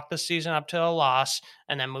 chalk the season up to a loss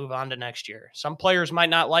and then move on to next year. Some players might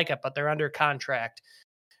not like it, but they're under contract.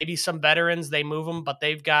 Maybe some veterans, they move them, but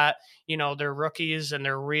they've got, their rookies and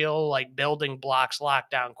their real, like, building blocks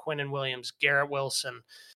locked down. Quinnen Williams, Garrett Wilson,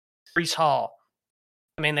 Breece Hall.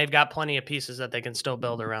 I mean, they've got plenty of pieces that they can still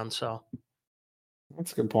build around, so.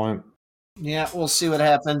 That's a good point. Yeah, we'll see what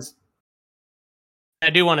happens. I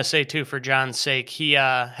do want to say, too, for John's sake, he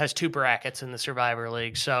has 2 brackets in the Survivor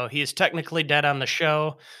League. So he is technically dead on the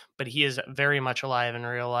show, but he is very much alive in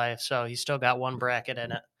real life. So he's still got 1 bracket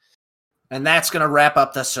in it. And that's going to wrap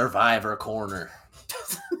up the Survivor Corner.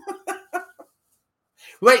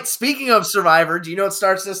 Wait, speaking of Survivor, do you know it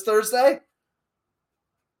starts this Thursday?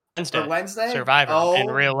 Wednesday? Survivor in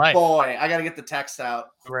real life. Boy, I got to get the text out.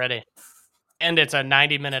 I'm ready. And it's a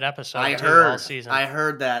 90-minute episode all season. I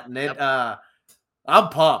heard that. And I'm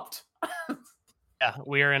pumped. Yeah,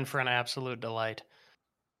 we are in for an absolute delight.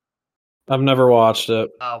 I've never watched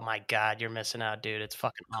it. Oh my God, you're missing out, dude. It's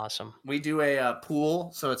fucking awesome. We do a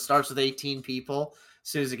pool, so it starts with 18 people. As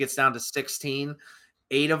soon as it gets down to 16,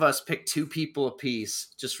 8 of us pick 2 people apiece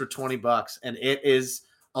just for $20, and it is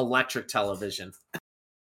electric television.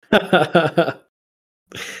 That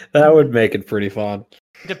would make it pretty fun.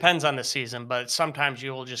 It depends on the season, but sometimes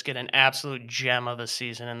you will just get an absolute gem of a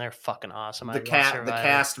season, and they're fucking awesome. The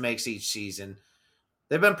cast makes each season.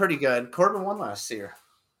 They've been pretty good. Corbin won last year.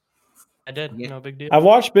 I did. Yeah. No big deal. I've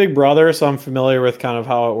watched Big Brother, so I'm familiar with kind of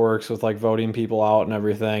how it works with like voting people out and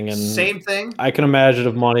everything. And same thing. I can imagine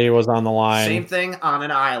if money was on the line. Same thing on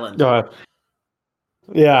an island.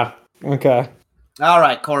 Yeah. Okay. All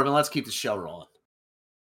right, Corbin, let's keep the show rolling.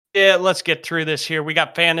 Yeah, let's get through this here. We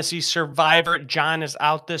got Fantasy Survivor. John is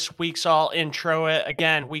out this week, so I'll intro it.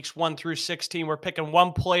 Again, weeks 1 through 16, we're picking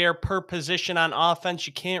one player per position on offense.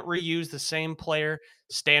 You can't reuse the same player,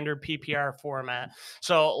 standard PPR format.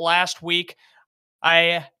 So last week,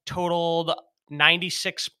 I totaled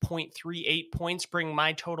 96.38 points, bringing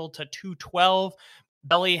my total to 212.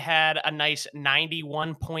 Belly had a nice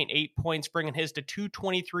 91.8 points, bringing his to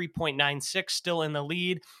 223.96, still in the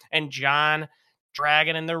lead. And John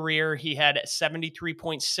dragging in the rear, he had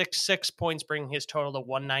 73.66 points, bringing his total to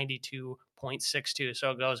 192.62.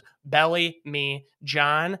 So it goes Belly, me,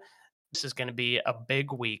 John. This is going to be a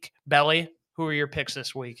big week. Belly, who are your picks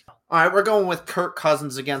this week? All right, we're going with Kirk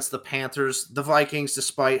Cousins against the Panthers. The Vikings,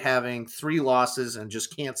 despite having 3 losses and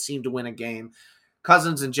just can't seem to win a game,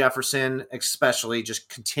 Cousins and Jefferson especially just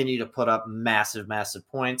continue to put up massive, massive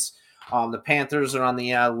points. The Panthers are on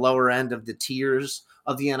the lower end of the tiers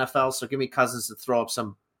of the NFL, so give me Cousins to throw up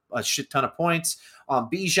a shit ton of points.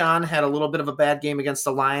 Bijan had a little bit of a bad game against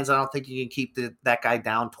the Lions. I don't think you can keep that guy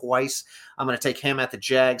down twice. I'm going to take him at the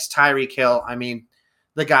Jags. Tyreek Hill, I mean,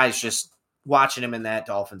 the guy's just watching him in that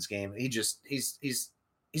Dolphins game. He's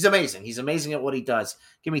amazing. He's amazing at what he does.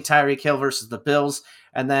 Give me Tyreek Hill versus the Bills.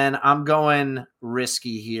 And then I'm going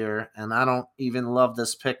risky here, and I don't even love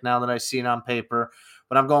this pick now that I see it on paper,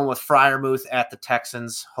 but I'm going with Freiermuth at the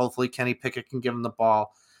Texans. Hopefully Kenny Pickett can give him the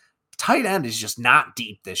ball. Tight end is just not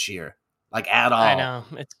deep this year, like at all. I know.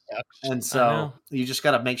 It sucks. And so you just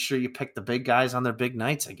got to make sure you pick the big guys on their big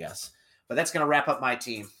nights, I guess. But that's going to wrap up my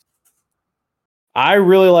team. I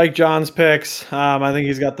really like John's picks. I think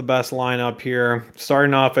he's got the best lineup here.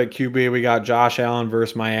 Starting off at QB, we got Josh Allen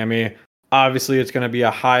versus Miami. Obviously, it's going to be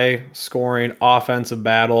a high-scoring offensive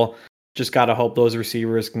battle. Just got to hope those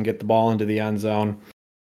receivers can get the ball into the end zone.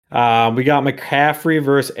 We got McCaffrey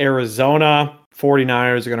versus Arizona.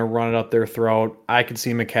 49ers are going to run it up their throat. I could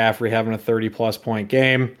see McCaffrey having a 30-plus point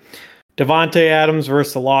game. Devontae Adams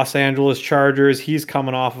versus the Los Angeles Chargers. He's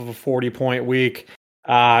coming off of a 40-point week.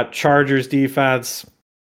 Chargers defense,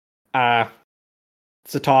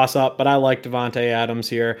 it's a toss-up, but I like Devontae Adams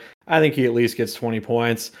here. I think he at least gets 20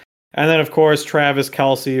 points. And then, of course, Travis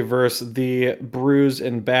Kelce versus the bruised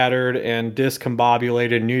and battered and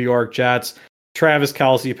discombobulated New York Jets. Travis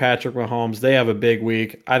Kelce, Patrick Mahomes, they have a big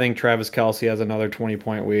week. I think Travis Kelce has another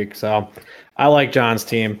 20-point week. So I like John's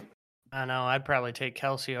team. I know. I'd probably take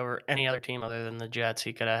Kelce over any other team other than the Jets.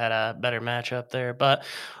 He could have had a better matchup there, but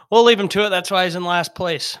we'll leave him to it. That's why he's in last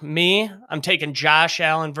place. Me, I'm taking Josh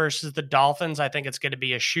Allen versus the Dolphins. I think it's going to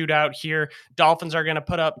be a shootout here. Dolphins are going to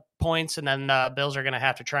put up points, and then the Bills are going to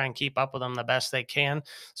have to try and keep up with them the best they can.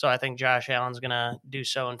 So I think Josh Allen's going to do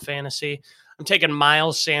so in fantasy. I'm taking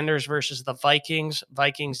Miles Sanders versus the Vikings.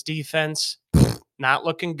 Vikings defense, not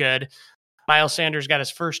looking good. Miles Sanders got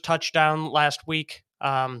his first touchdown last week.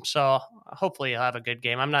 So hopefully he'll have a good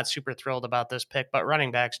game. I'm not super thrilled about this pick, but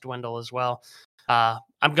running backs dwindle as well.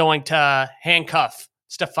 I'm going to handcuff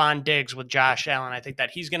Stephon Diggs with Josh Allen. I think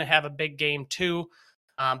that he's going to have a big game too.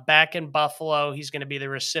 Back in Buffalo, he's going to be the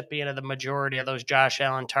recipient of the majority of those Josh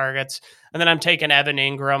Allen targets. And then I'm taking Evan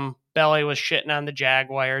Ingram. Belly was shitting on the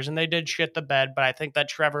Jaguars, and they did shit the bed, but I think that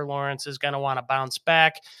Trevor Lawrence is going to want to bounce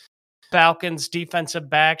back. Falcons defensive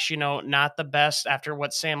backs, not the best after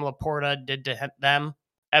what Sam Laporta did to them.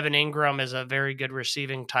 Evan Ingram is a very good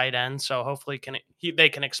receiving tight end, so hopefully they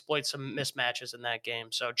can exploit some mismatches in that game.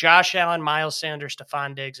 So Josh Allen, Miles Sanders,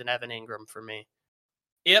 Stephon Diggs, and Evan Ingram for me.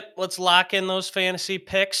 Yep, let's lock in those fantasy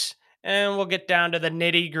picks, and we'll get down to the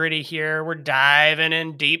nitty-gritty here. We're diving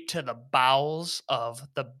in deep to the bowels of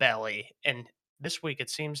the belly, and this week it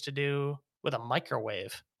seems to do with a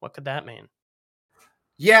microwave. What could that mean?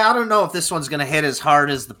 Yeah, I don't know if this one's going to hit as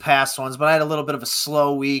hard as the past ones, but I had a little bit of a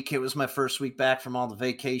slow week. It was my first week back from all the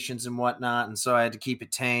vacations and whatnot, and so I had to keep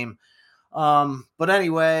it tame. But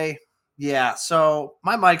anyway, yeah, so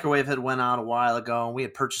my microwave had went out a while ago, and we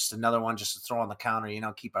had purchased another one just to throw on the counter,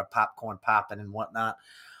 keep our popcorn popping and whatnot.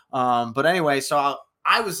 But anyway, so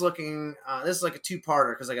I was looking, this is like a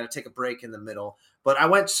two-parter because I got to take a break in the middle, but I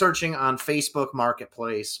went searching on Facebook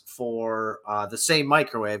Marketplace for the same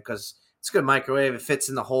microwave because it's a good microwave. It fits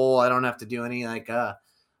in the hole. I don't have to do any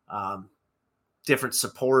different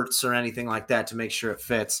supports or anything like that to make sure it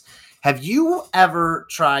fits. Have you ever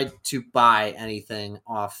tried to buy anything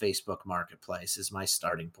off Facebook Marketplace is my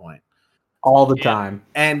starting point. All the time.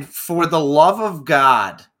 And for the love of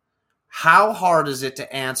God, how hard is it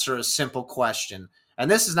to answer a simple question? And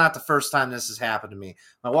this is not the first time this has happened to me.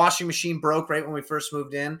 My washing machine broke right when we first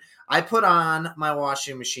moved in. I put on my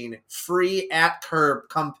washing machine free at curb,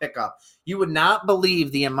 come pick up. You would not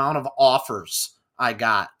believe the amount of offers I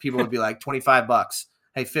got. People would be like $25.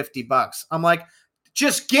 Hey, $50. I'm like,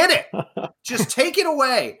 Just get it. Just take it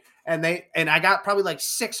away. And I got probably like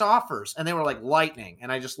 6 offers, and they were like lightning,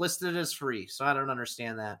 and I just listed it as free. So I don't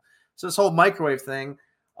understand that. So this whole microwave thing,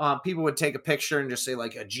 people would take a picture and just say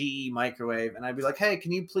like a GE microwave, and I'd be like, hey,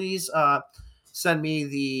 can you please send me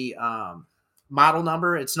the model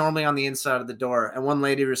number? It's normally on the inside of the door. And one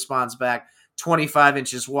lady responds back, 25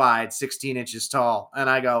 inches wide, 16 inches tall. And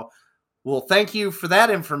I go, well, thank you for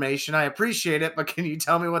that information. I appreciate it, but can you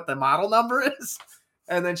tell me what the model number is?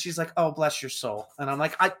 And then she's like, oh, bless your soul. And I'm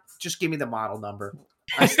like, just give me the model number.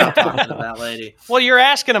 I stopped talking to that lady. Well, you're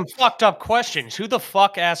asking them fucked up questions. Who the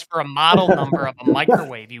fuck asked for a model number of a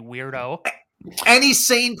microwave, you weirdo? Any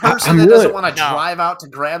sane person that doesn't want to drive out to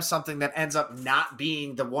grab something that ends up not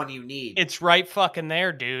being the one you need. It's right fucking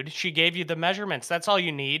there, dude. She gave you the measurements. That's all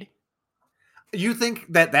you need. You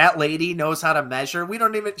think that lady knows how to measure?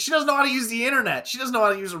 She doesn't know how to use the internet. She doesn't know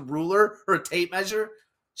how to use a ruler or a tape measure.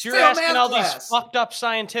 You're asking all these fucked up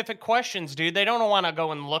scientific questions, dude. They don't want to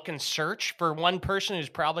go and look and search for one person who's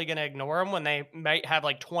probably going to ignore them when they might have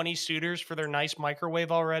like 20 suitors for their nice microwave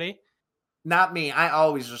already. Not me. I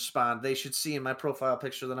always respond. They should see in my profile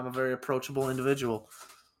picture that I'm a very approachable individual.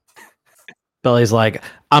 Billy's like,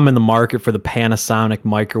 I'm in the market for the Panasonic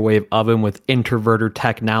microwave oven with inverter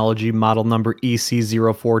technology, model number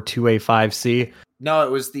EC042A5C. No,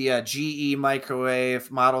 it was the GE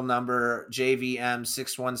microwave, model number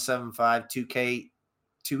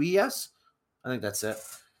JVM6175-2K2ES. I think that's it.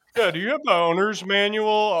 Yeah, do you have the owner's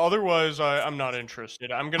manual? Otherwise, I'm not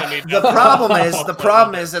interested. I'm going to need the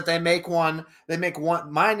problem is that they make one,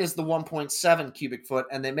 mine is the 1.7 cubic foot,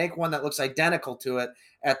 and they make one that looks identical to it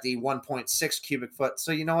at the 1.6 cubic foot.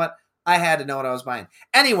 So you know what? I had to know what I was buying.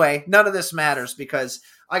 Anyway, none of this matters because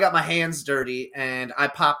I got my hands dirty and I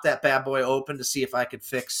popped that bad boy open to see if I could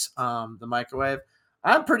fix the microwave.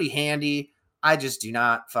 I'm pretty handy. I just do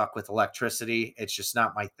not fuck with electricity. It's just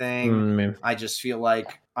not my thing. I just feel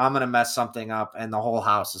like I'm going to mess something up and the whole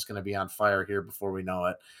house is going to be on fire here before we know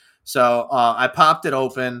it. So I popped it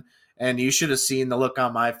open, and you should have seen the look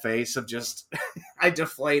on my face of just I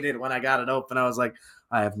deflated when I got it open. I was like,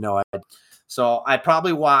 I have no idea. So I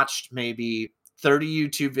probably watched maybe 30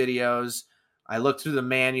 YouTube videos. I looked through the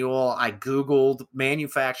manual. I Googled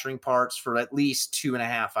manufacturing parts for at least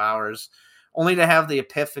 2.5 hours, only to have the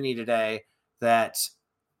epiphany today that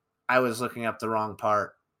I was looking up the wrong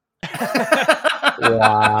part.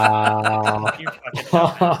 Wow.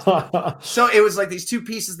 So it was like these two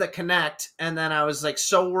pieces that connect, and then I was like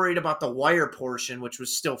so worried about the wire portion, which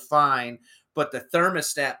was still fine, but the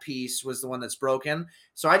thermostat piece was the one that's broken.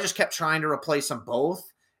 So I just kept trying to replace them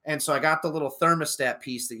both. And so I got the little thermostat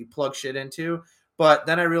piece that you plug shit into, but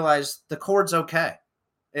then I realized the cord's okay.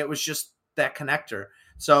 It was just that connector.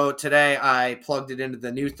 So today I plugged it into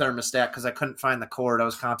the new thermostat because I couldn't find the cord. I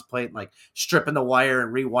was contemplating like stripping the wire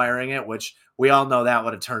and rewiring it, which we all know that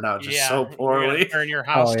would have turned out just so poorly. Turn your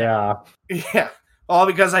house down. Yeah. All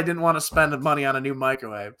because I didn't want to spend the money on a new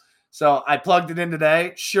microwave. So I plugged it in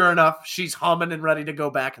today. Sure enough, she's humming and ready to go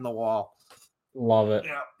back in the wall. Love it.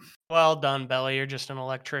 Yeah. Well done, Belly. You're just an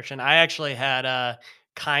electrician. I actually had a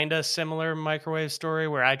kind of similar microwave story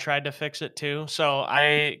where I tried to fix it too. So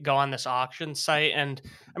I go on this auction site, and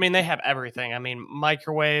I mean, they have everything. I mean,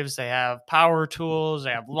 microwaves, they have power tools,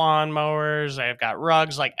 they have lawnmowers, they've got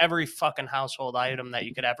rugs, like every fucking household item that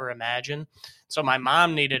you could ever imagine. So my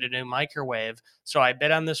mom needed a new microwave. So I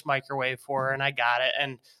bid on this microwave for her and I got it.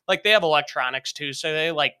 And like they have electronics too. So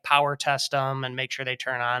they like power test them and make sure they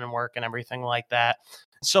turn on and work and everything like that.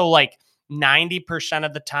 So like 90%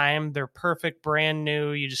 of the time they're perfect, brand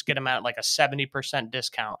new. You just get them at like a 70%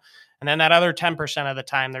 discount. And then that other 10% of the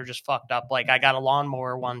time they're just fucked up. Like I got a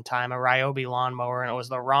lawnmower one time, a Ryobi lawnmower, and it was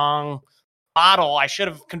the wrong model. I should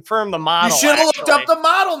have confirmed the model. You should have looked up the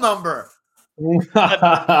model number.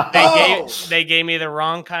 They gave me the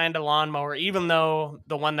wrong kind of lawnmower, even though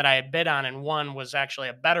the one that I had bid on and won was actually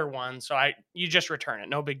a better one. So you just return it.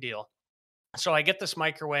 No big deal. So I get this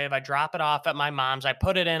microwave, I drop it off at my mom's, I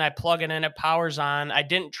put it in, I plug it in, it powers on. I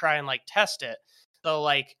didn't try and like test it. So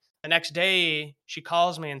like the next day she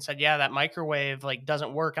calls me and said, yeah, that microwave like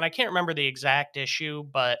doesn't work. And I can't remember the exact issue,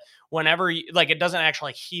 but whenever like it doesn't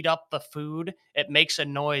actually heat up the food, it makes a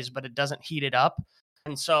noise, but it doesn't heat it up.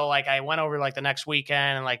 And so like I went over like the next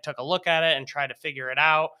weekend and like took a look at it and tried to figure it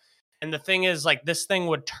out. And the thing is like this thing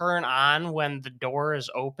would turn on when the door is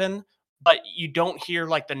open, but you don't hear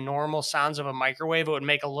like the normal sounds of a microwave. It would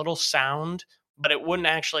make a little sound, but it wouldn't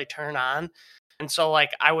actually turn on. And so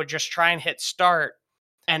like I would just try and hit start,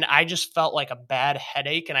 and I just felt like a bad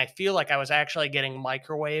headache. And I feel like I was actually getting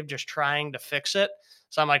microwave just trying to fix it.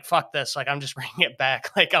 So I'm like, fuck this. Like I'm just bringing it back.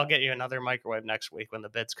 Like I'll get you another microwave next week when the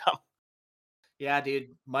bids come. Yeah, dude.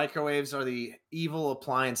 Microwaves are the evil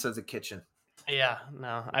appliance of the kitchen. Yeah,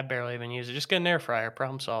 no, I barely even use it. Just get an air fryer.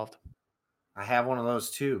 Problem solved. I have one of those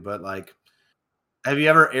too, but like, have you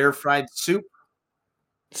ever air fried soup?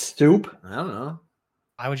 Soup? I don't know.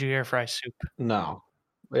 Why would you air fry soup? No.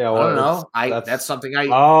 Yeah, I don't know. That's something I.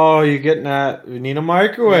 Oh, you're getting that. You need a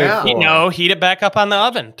microwave. Yeah. For. No, heat it back up on the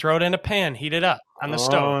oven. Throw it in a pan. Heat it up on the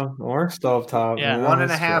stove. Or stovetop. Yeah.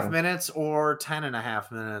 1.5 minutes or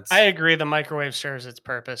 10.5 minutes. I agree. The microwave serves its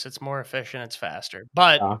purpose. It's more efficient. It's faster.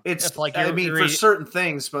 But it's if, like, I mean, for certain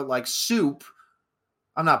things, but like soup,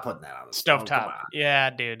 I'm not putting that on the stovetop. Yeah,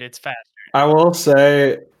 dude, it's faster. I will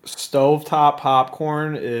say stovetop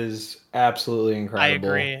popcorn is absolutely incredible. I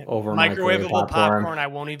agree. Over microwavable popcorn, I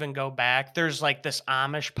won't even go back. There's like this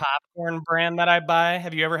Amish popcorn brand that I buy.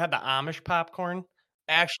 Have you ever had the Amish popcorn?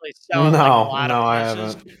 They actually sell it like a lot of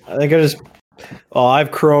places. I haven't. I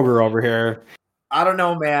have Kroger over here. I don't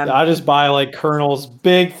know, man. I just buy like kernels,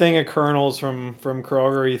 big thing of kernels from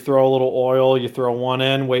Kroger. You throw a little oil, you throw one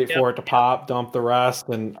in, wait for it to pop, dump the rest,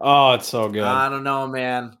 and it's so good. I don't know,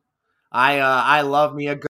 man. I love me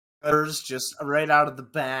a Gooders just right out of the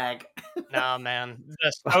bag. No, man.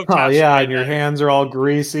 And your hands are all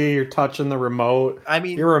greasy. You're touching the remote. I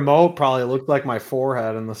mean, your remote probably looked like my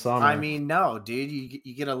forehead in the summer. I mean, no, dude.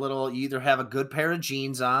 You get a little. You either have a good pair of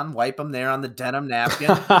jeans on, wipe them there on the denim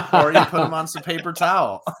napkin, or you put them on some paper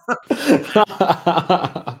towel. You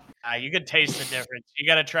could taste the difference. You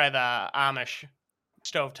got to try the Amish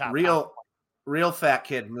stovetop. Real fat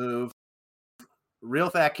kid move.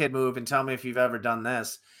 Real fat kid move, and tell me if you've ever done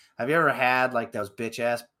this. Have you ever had like those bitch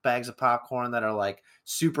ass bags of popcorn that are like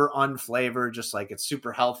super unflavored, just like it's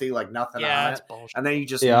super healthy, like nothing on it? Bullshit. And then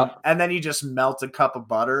you just melt a cup of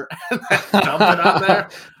butter and dump it on there.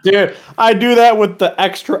 Dude, I do that with the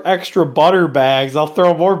extra butter bags. I'll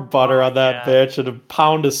throw more butter on that bitch and a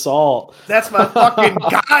pound of salt. That's my fucking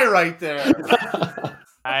guy right there.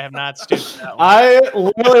 I have not stooped that one.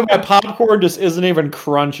 Literally, my popcorn just isn't even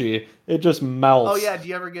crunchy. It just melts. Oh yeah, do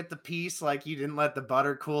you ever get the piece like you didn't let the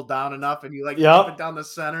butter cool down enough and you like dump it down the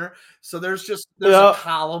center? So there's a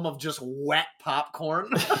column of just wet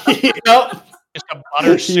popcorn. Yep. Just a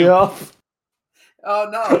butter soup. Yep. Oh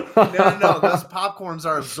no. Those popcorns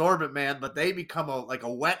are absorbent, man, but they become like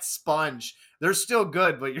a wet sponge. They're still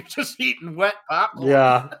good, but you're just eating wet popcorn.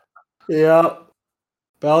 Yeah. Yeah.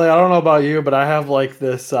 Belly, I don't know about you, but I have like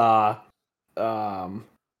this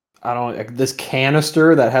this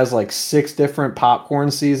canister that has like 6 different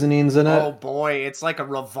popcorn seasonings in it. Oh boy, it's like a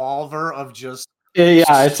revolver of just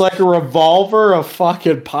it's like a revolver of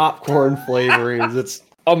fucking popcorn flavorings. It's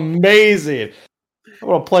amazing. I'm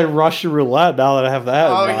gonna play Russian roulette now that I have that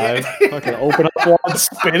in mind. Yeah. Fucking open up one,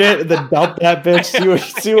 spin it, and then dump that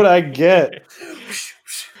bitch. See what I get.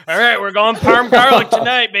 All right, we're going parm garlic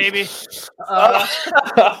tonight, baby.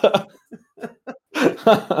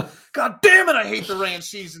 God damn it, I hate the ranch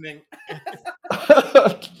seasoning.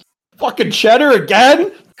 Fucking cheddar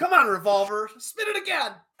again? Come on, revolver. Spin it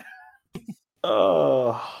again.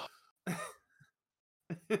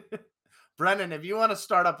 Brennan, if you want to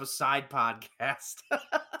start up a side podcast.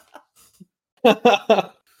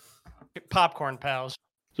 Popcorn pals.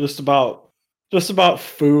 Just about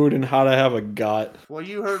food and how to have a gut. Well,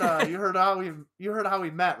 you heard how we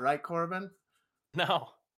met, right, Corbin? No.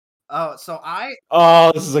 Oh, so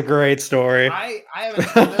this is a great story. I haven't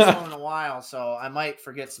told this one in a while, so I might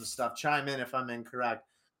forget some stuff. Chime in if I'm incorrect.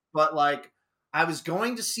 But like, I was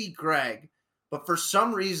going to see Greg, but for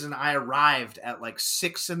some reason I arrived at like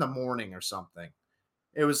 6 a.m. or something.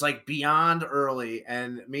 It was like beyond early,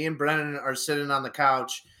 and me and Brennan are sitting on the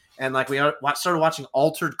couch. And like we started watching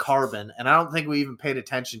Altered Carbon, and I don't think we even paid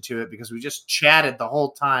attention to it because we just chatted the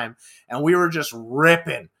whole time, and we were just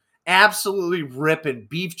absolutely ripping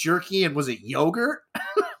beef jerky, and was it yogurt?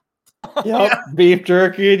 Yep, yeah. Beef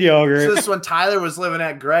jerky and yogurt. So this is when Tyler was living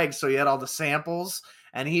at Greg's, so he had all the samples,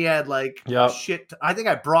 and he had like shit. I think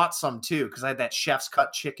I brought some too because I had that chef's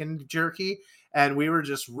cut chicken jerky. And we were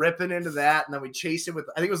just ripping into that, and then we chased it with,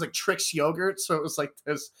 I think it was like Trix yogurt, so it was like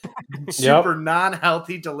this super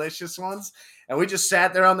non-healthy, delicious ones. And we just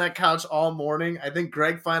sat there on that couch all morning. I think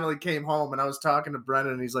Greg finally came home, and I was talking to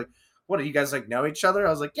Brennan, and he's like, "What, do you guys like know each other?" I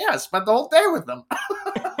was like, "Yeah, I spent the whole day with them."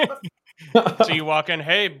 So you walk in,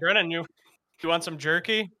 "Hey, Brennan, you want some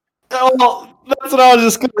jerky?" Well, that's what I was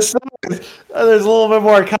just going to say. There's a little bit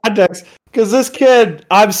more context. Because this kid,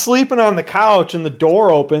 I'm sleeping on the couch and the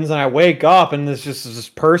door opens and I wake up and there's just this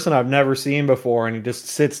person I've never seen before, and he just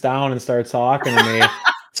sits down and starts talking to me.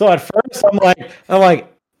 So at first I'm like,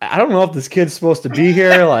 I don't know if this kid's supposed to be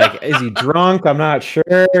here. Like, is he drunk? I'm not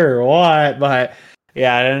sure or what. But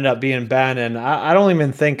yeah, it ended up being Ben. And I don't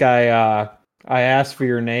even think I I asked for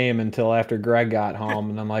your name until after Greg got home,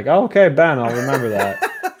 and I'm like, oh, okay, Ben, I'll remember that.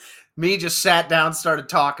 Me just sat down, started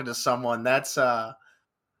talking to someone. That's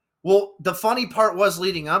well, the funny part was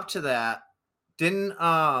leading up to that, didn't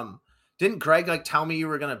Greg like tell me you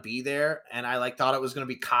were gonna be there, and I like thought it was gonna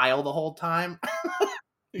be Kyle the whole time?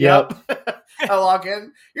 Yep. I walk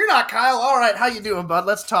in, you're not Kyle. All right, how you doing, bud?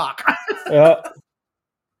 Let's talk. Yep.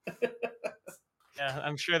 Yeah,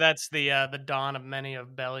 I'm sure that's the dawn of many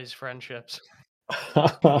of Belly's friendships.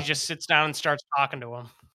 He just sits down and starts talking to him.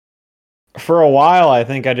 For a while, I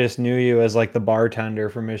think I just knew you as like the bartender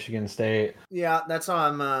from Michigan State. Yeah, that's how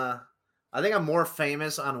I'm. I think I'm more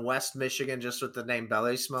famous on West Michigan just with the name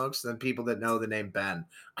Belly Smokes than people that know the name Ben.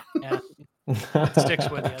 Yeah, it sticks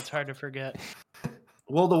with you. It's hard to forget.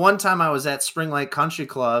 Well, the one time I was at Spring Lake Country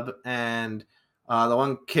Club, and the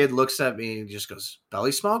one kid looks at me and just goes,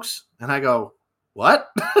 "Belly Smokes," and I go, "What?"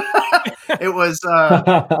 It was.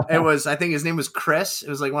 I think his name was Chris. It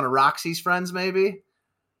was like one of Roxy's friends, maybe.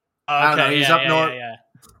 I don't know. He's up north. Yeah.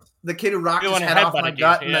 The kid who rocked his head off my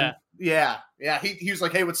gut, and then he was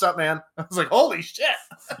like, "Hey, what's up, man?" I was like, "Holy shit!"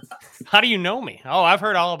 How do you know me? Oh, I've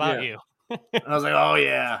heard all about you. I was like, "Oh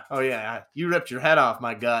yeah, you ripped your head off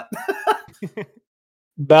my gut."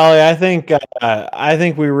 Belly, I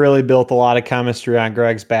think we really built a lot of chemistry on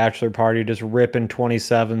Greg's bachelor party, just ripping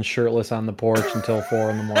 27 shirtless on the porch until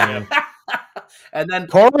 4 a.m. And then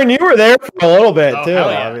Corbin, you were there for a little bit too.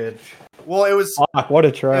 Yeah. I mean, well, it was what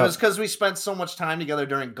a trip. It was because we spent so much time together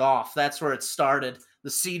during golf. That's where it started.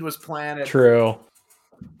 The seed was planted. True.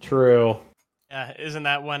 Yeah, isn't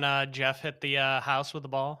that when Jeff hit the house with the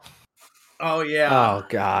ball? Oh yeah. Oh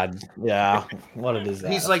God. Yeah. What a disaster.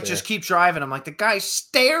 He's like, just keep driving. I'm like, the guy's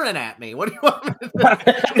staring at me. What do you want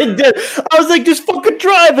me to do? I was like, just fucking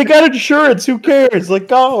drive. They got insurance. Who cares? Like,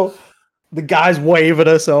 go. The guy's waving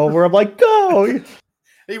us over. I'm like, go.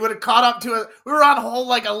 He would have caught up to it. We were on hole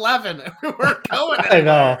like 11. We weren't going anywhere. I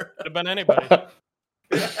know. Could have been anybody.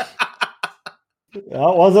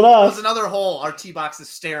 Well, it wasn't us. It was another hole. Our tee box is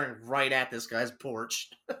staring right at this guy's porch.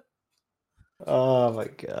 Oh my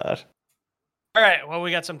God. All right, well,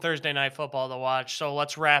 we got some Thursday night football to watch, so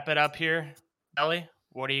let's wrap it up here. Ellie,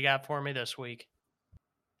 what do you got for me this week?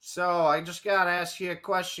 So I just got to ask you a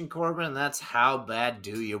question, Corbin, and that's how bad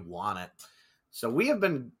do you want it? So we've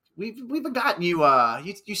been gotten you.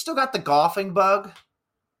 You still got the golfing bug?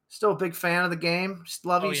 Still a big fan of the game? Just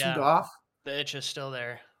love you some golf? The itch is still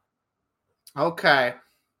there. Okay.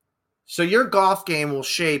 So your golf game will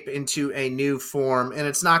shape into a new form, and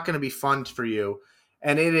it's not going to be fun for you.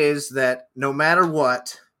 And it is that no matter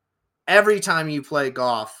what, every time you play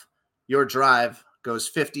golf, your drive goes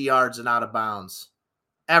 50 yards and out of bounds.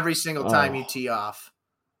 Every single time you tee off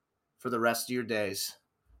for the rest of your days.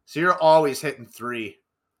 So you're always hitting 3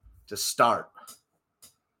 to start.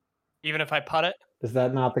 Even if I putt it? Is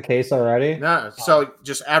that not the case already? No. So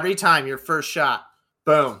just every time your first shot,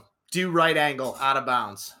 boom, do right angle, out of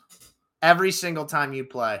bounds. Every single time you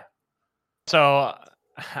play. So,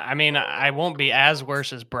 I mean, I won't be as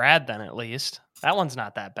worse as Brad then, at least. That one's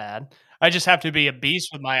not that bad. I just have to be a beast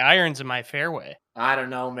with my irons in my fairway. I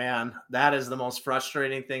don't know, man. That is the most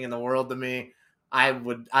frustrating thing in the world to me. I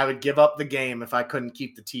would give up the game if I couldn't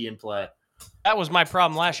keep the tee in play. That was my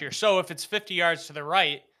problem last year. So if it's 50 yards to the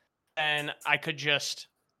right, then I could just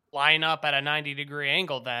line up at a 90-degree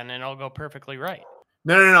angle then, and it'll go perfectly right.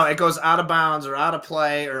 No. It goes out of bounds or out of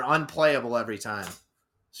play or unplayable every time.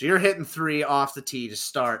 So you're hitting 3 off the tee to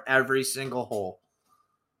start every single hole.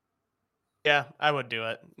 Yeah, I would do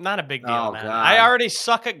it. Not a big deal, man. God. I already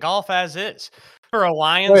suck at golf as is. For a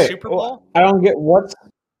Lions Super Bowl? I don't get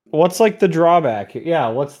what's like the drawback. Yeah,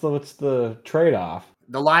 what's the trade-off?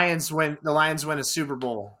 The Lions win a Super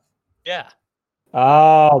Bowl. Yeah.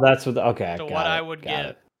 Oh, that's what okay. So what I would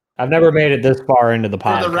give. I've never made it this far into the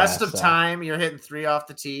podcast. For the rest of time, you're hitting 3 off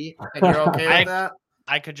the tee, and you're okay with that?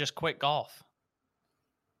 I could just quit golf.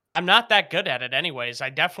 I'm not that good at it anyways. I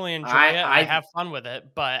definitely enjoy it. I have fun with it,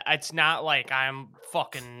 but it's not like I'm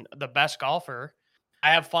fucking the best golfer.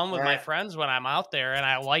 I have fun with my friends when I'm out there, and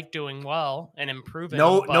I like doing well and improving.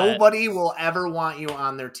 Nobody will ever want you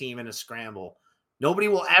on their team in a scramble. Nobody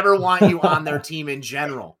will ever want you on their team in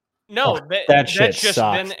general. No, that's just sucks.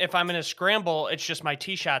 then if I'm in a scramble, it's just my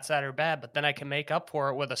tee shots that are bad, but then I can make up for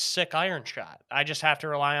it with a sick iron shot. I just have to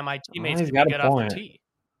rely on my teammates to get off the tee.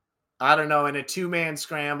 I don't know. In a 2-man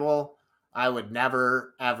scramble, I would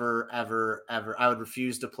never, ever, ever, ever. I would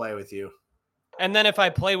refuse to play with you. And then if I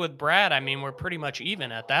play with Brad, I mean, we're pretty much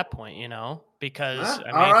even at that point, because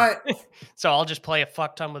all right. So I'll just play a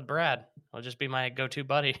fuck ton with Brad. I'll just be my go-to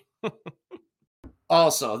buddy.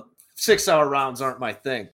 Also, 6-hour rounds aren't my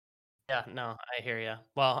thing. Yeah, no, I hear you.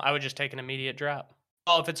 Well, I would just take an immediate drop.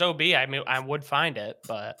 Well, if it's OB, I mean, I would find it,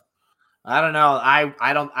 but I don't know.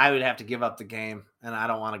 I would have to give up the game, and I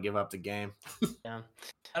don't want to give up the game. yeah,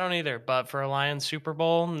 I don't either. But for a Lions Super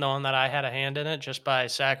Bowl, knowing that I had a hand in it just by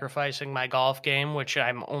sacrificing my golf game, which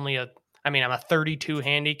I'm a 32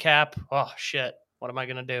 handicap. Oh shit, what am I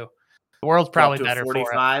gonna do? The world's probably Go up to better a for it.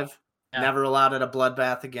 45. Yeah. Never allowed at a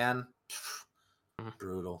bloodbath again.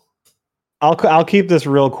 Brutal. I'll keep this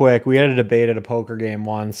real quick. We had a debate at a poker game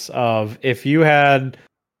once of if you had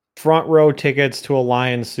front row tickets to a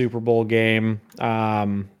Lions Super Bowl game, I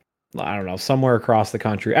don't know, somewhere across the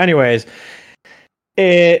country. Anyways,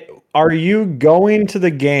 are you going to the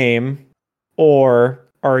game or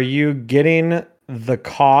are you getting the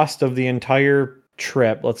cost of the entire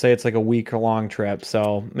trip? Let's say it's like a week-long trip,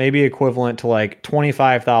 so maybe equivalent to like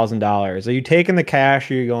 $25,000. Are you taking the cash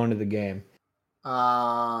or are you going to the game?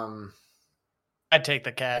 I'd take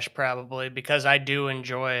the cash probably because I do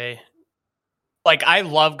enjoy, like, I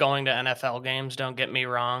love going to NFL games, don't get me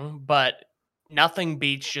wrong, but nothing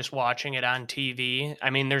beats just watching it on TV. I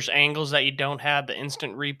mean, there's angles that you don't have, the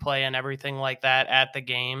instant replay and everything like that at the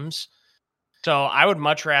games. So I would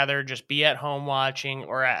much rather just be at home watching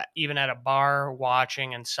or even at a bar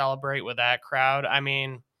watching and celebrate with that crowd. I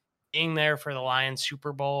mean, being there for the Lions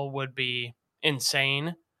Super Bowl would be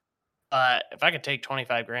insane. But if I could take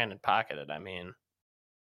 25 grand and pocket it, I mean,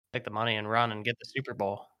 take the money and run and get the Super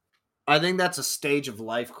Bowl. I think that's a stage of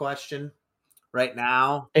life question. Right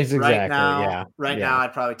now, Right now,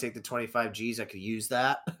 I'd probably take the 25 G's. I could use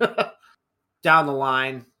that. Down the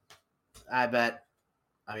line, I bet.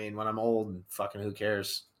 I mean, when I'm old, fucking who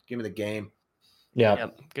cares? Give me the game.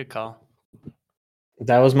 Yep. Good call.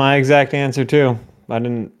 That was my exact answer too. I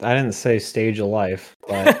didn't say stage of life,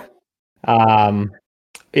 but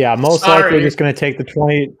yeah, most likely just going to take the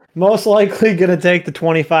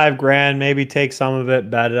 25 grand, maybe take some of it,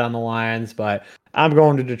 bet it on the Lions, but I'm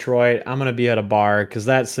going to Detroit. I'm going to be at a bar because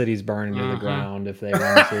that city's burning to the ground if they win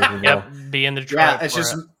the Super Bowl. Yep, be in Detroit. Yeah,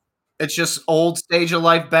 it's just old stage of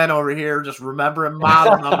life Ben over here, just remembering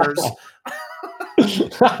model numbers.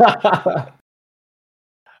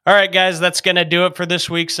 All right, guys, that's going to do it for this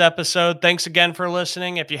week's episode. Thanks again for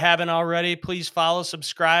listening. If you haven't already, please follow,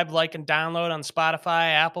 subscribe, like, and download on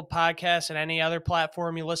Spotify, Apple Podcasts, and any other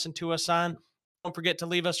platform you listen to us on. Don't forget to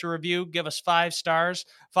leave us a review. Give us 5 stars.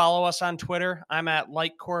 Follow us on Twitter. I'm at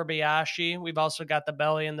Like Kobayashi. We've also got the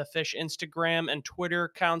Belly and the Fish Instagram and Twitter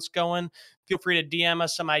accounts going. Feel free to DM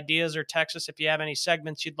us some ideas or text us if you have any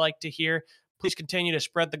segments you'd like to hear. Please continue to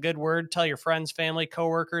spread the good word. Tell your friends, family,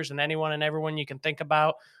 coworkers, and anyone and everyone you can think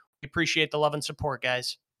about. We appreciate the love and support,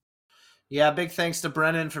 guys. Yeah, big thanks to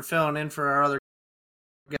Brennan for filling in for our other.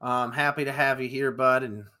 Happy to have you here, bud,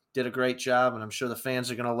 and did a great job, and I'm sure the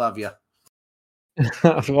fans are going to love you.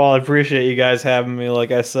 Well, I appreciate you guys having me.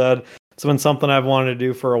 Like I said, it's been something I've wanted to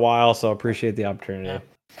do for a while, so I appreciate the opportunity. Yeah.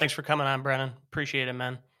 Thanks for coming on, Brennan. Appreciate it,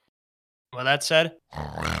 man. With that said...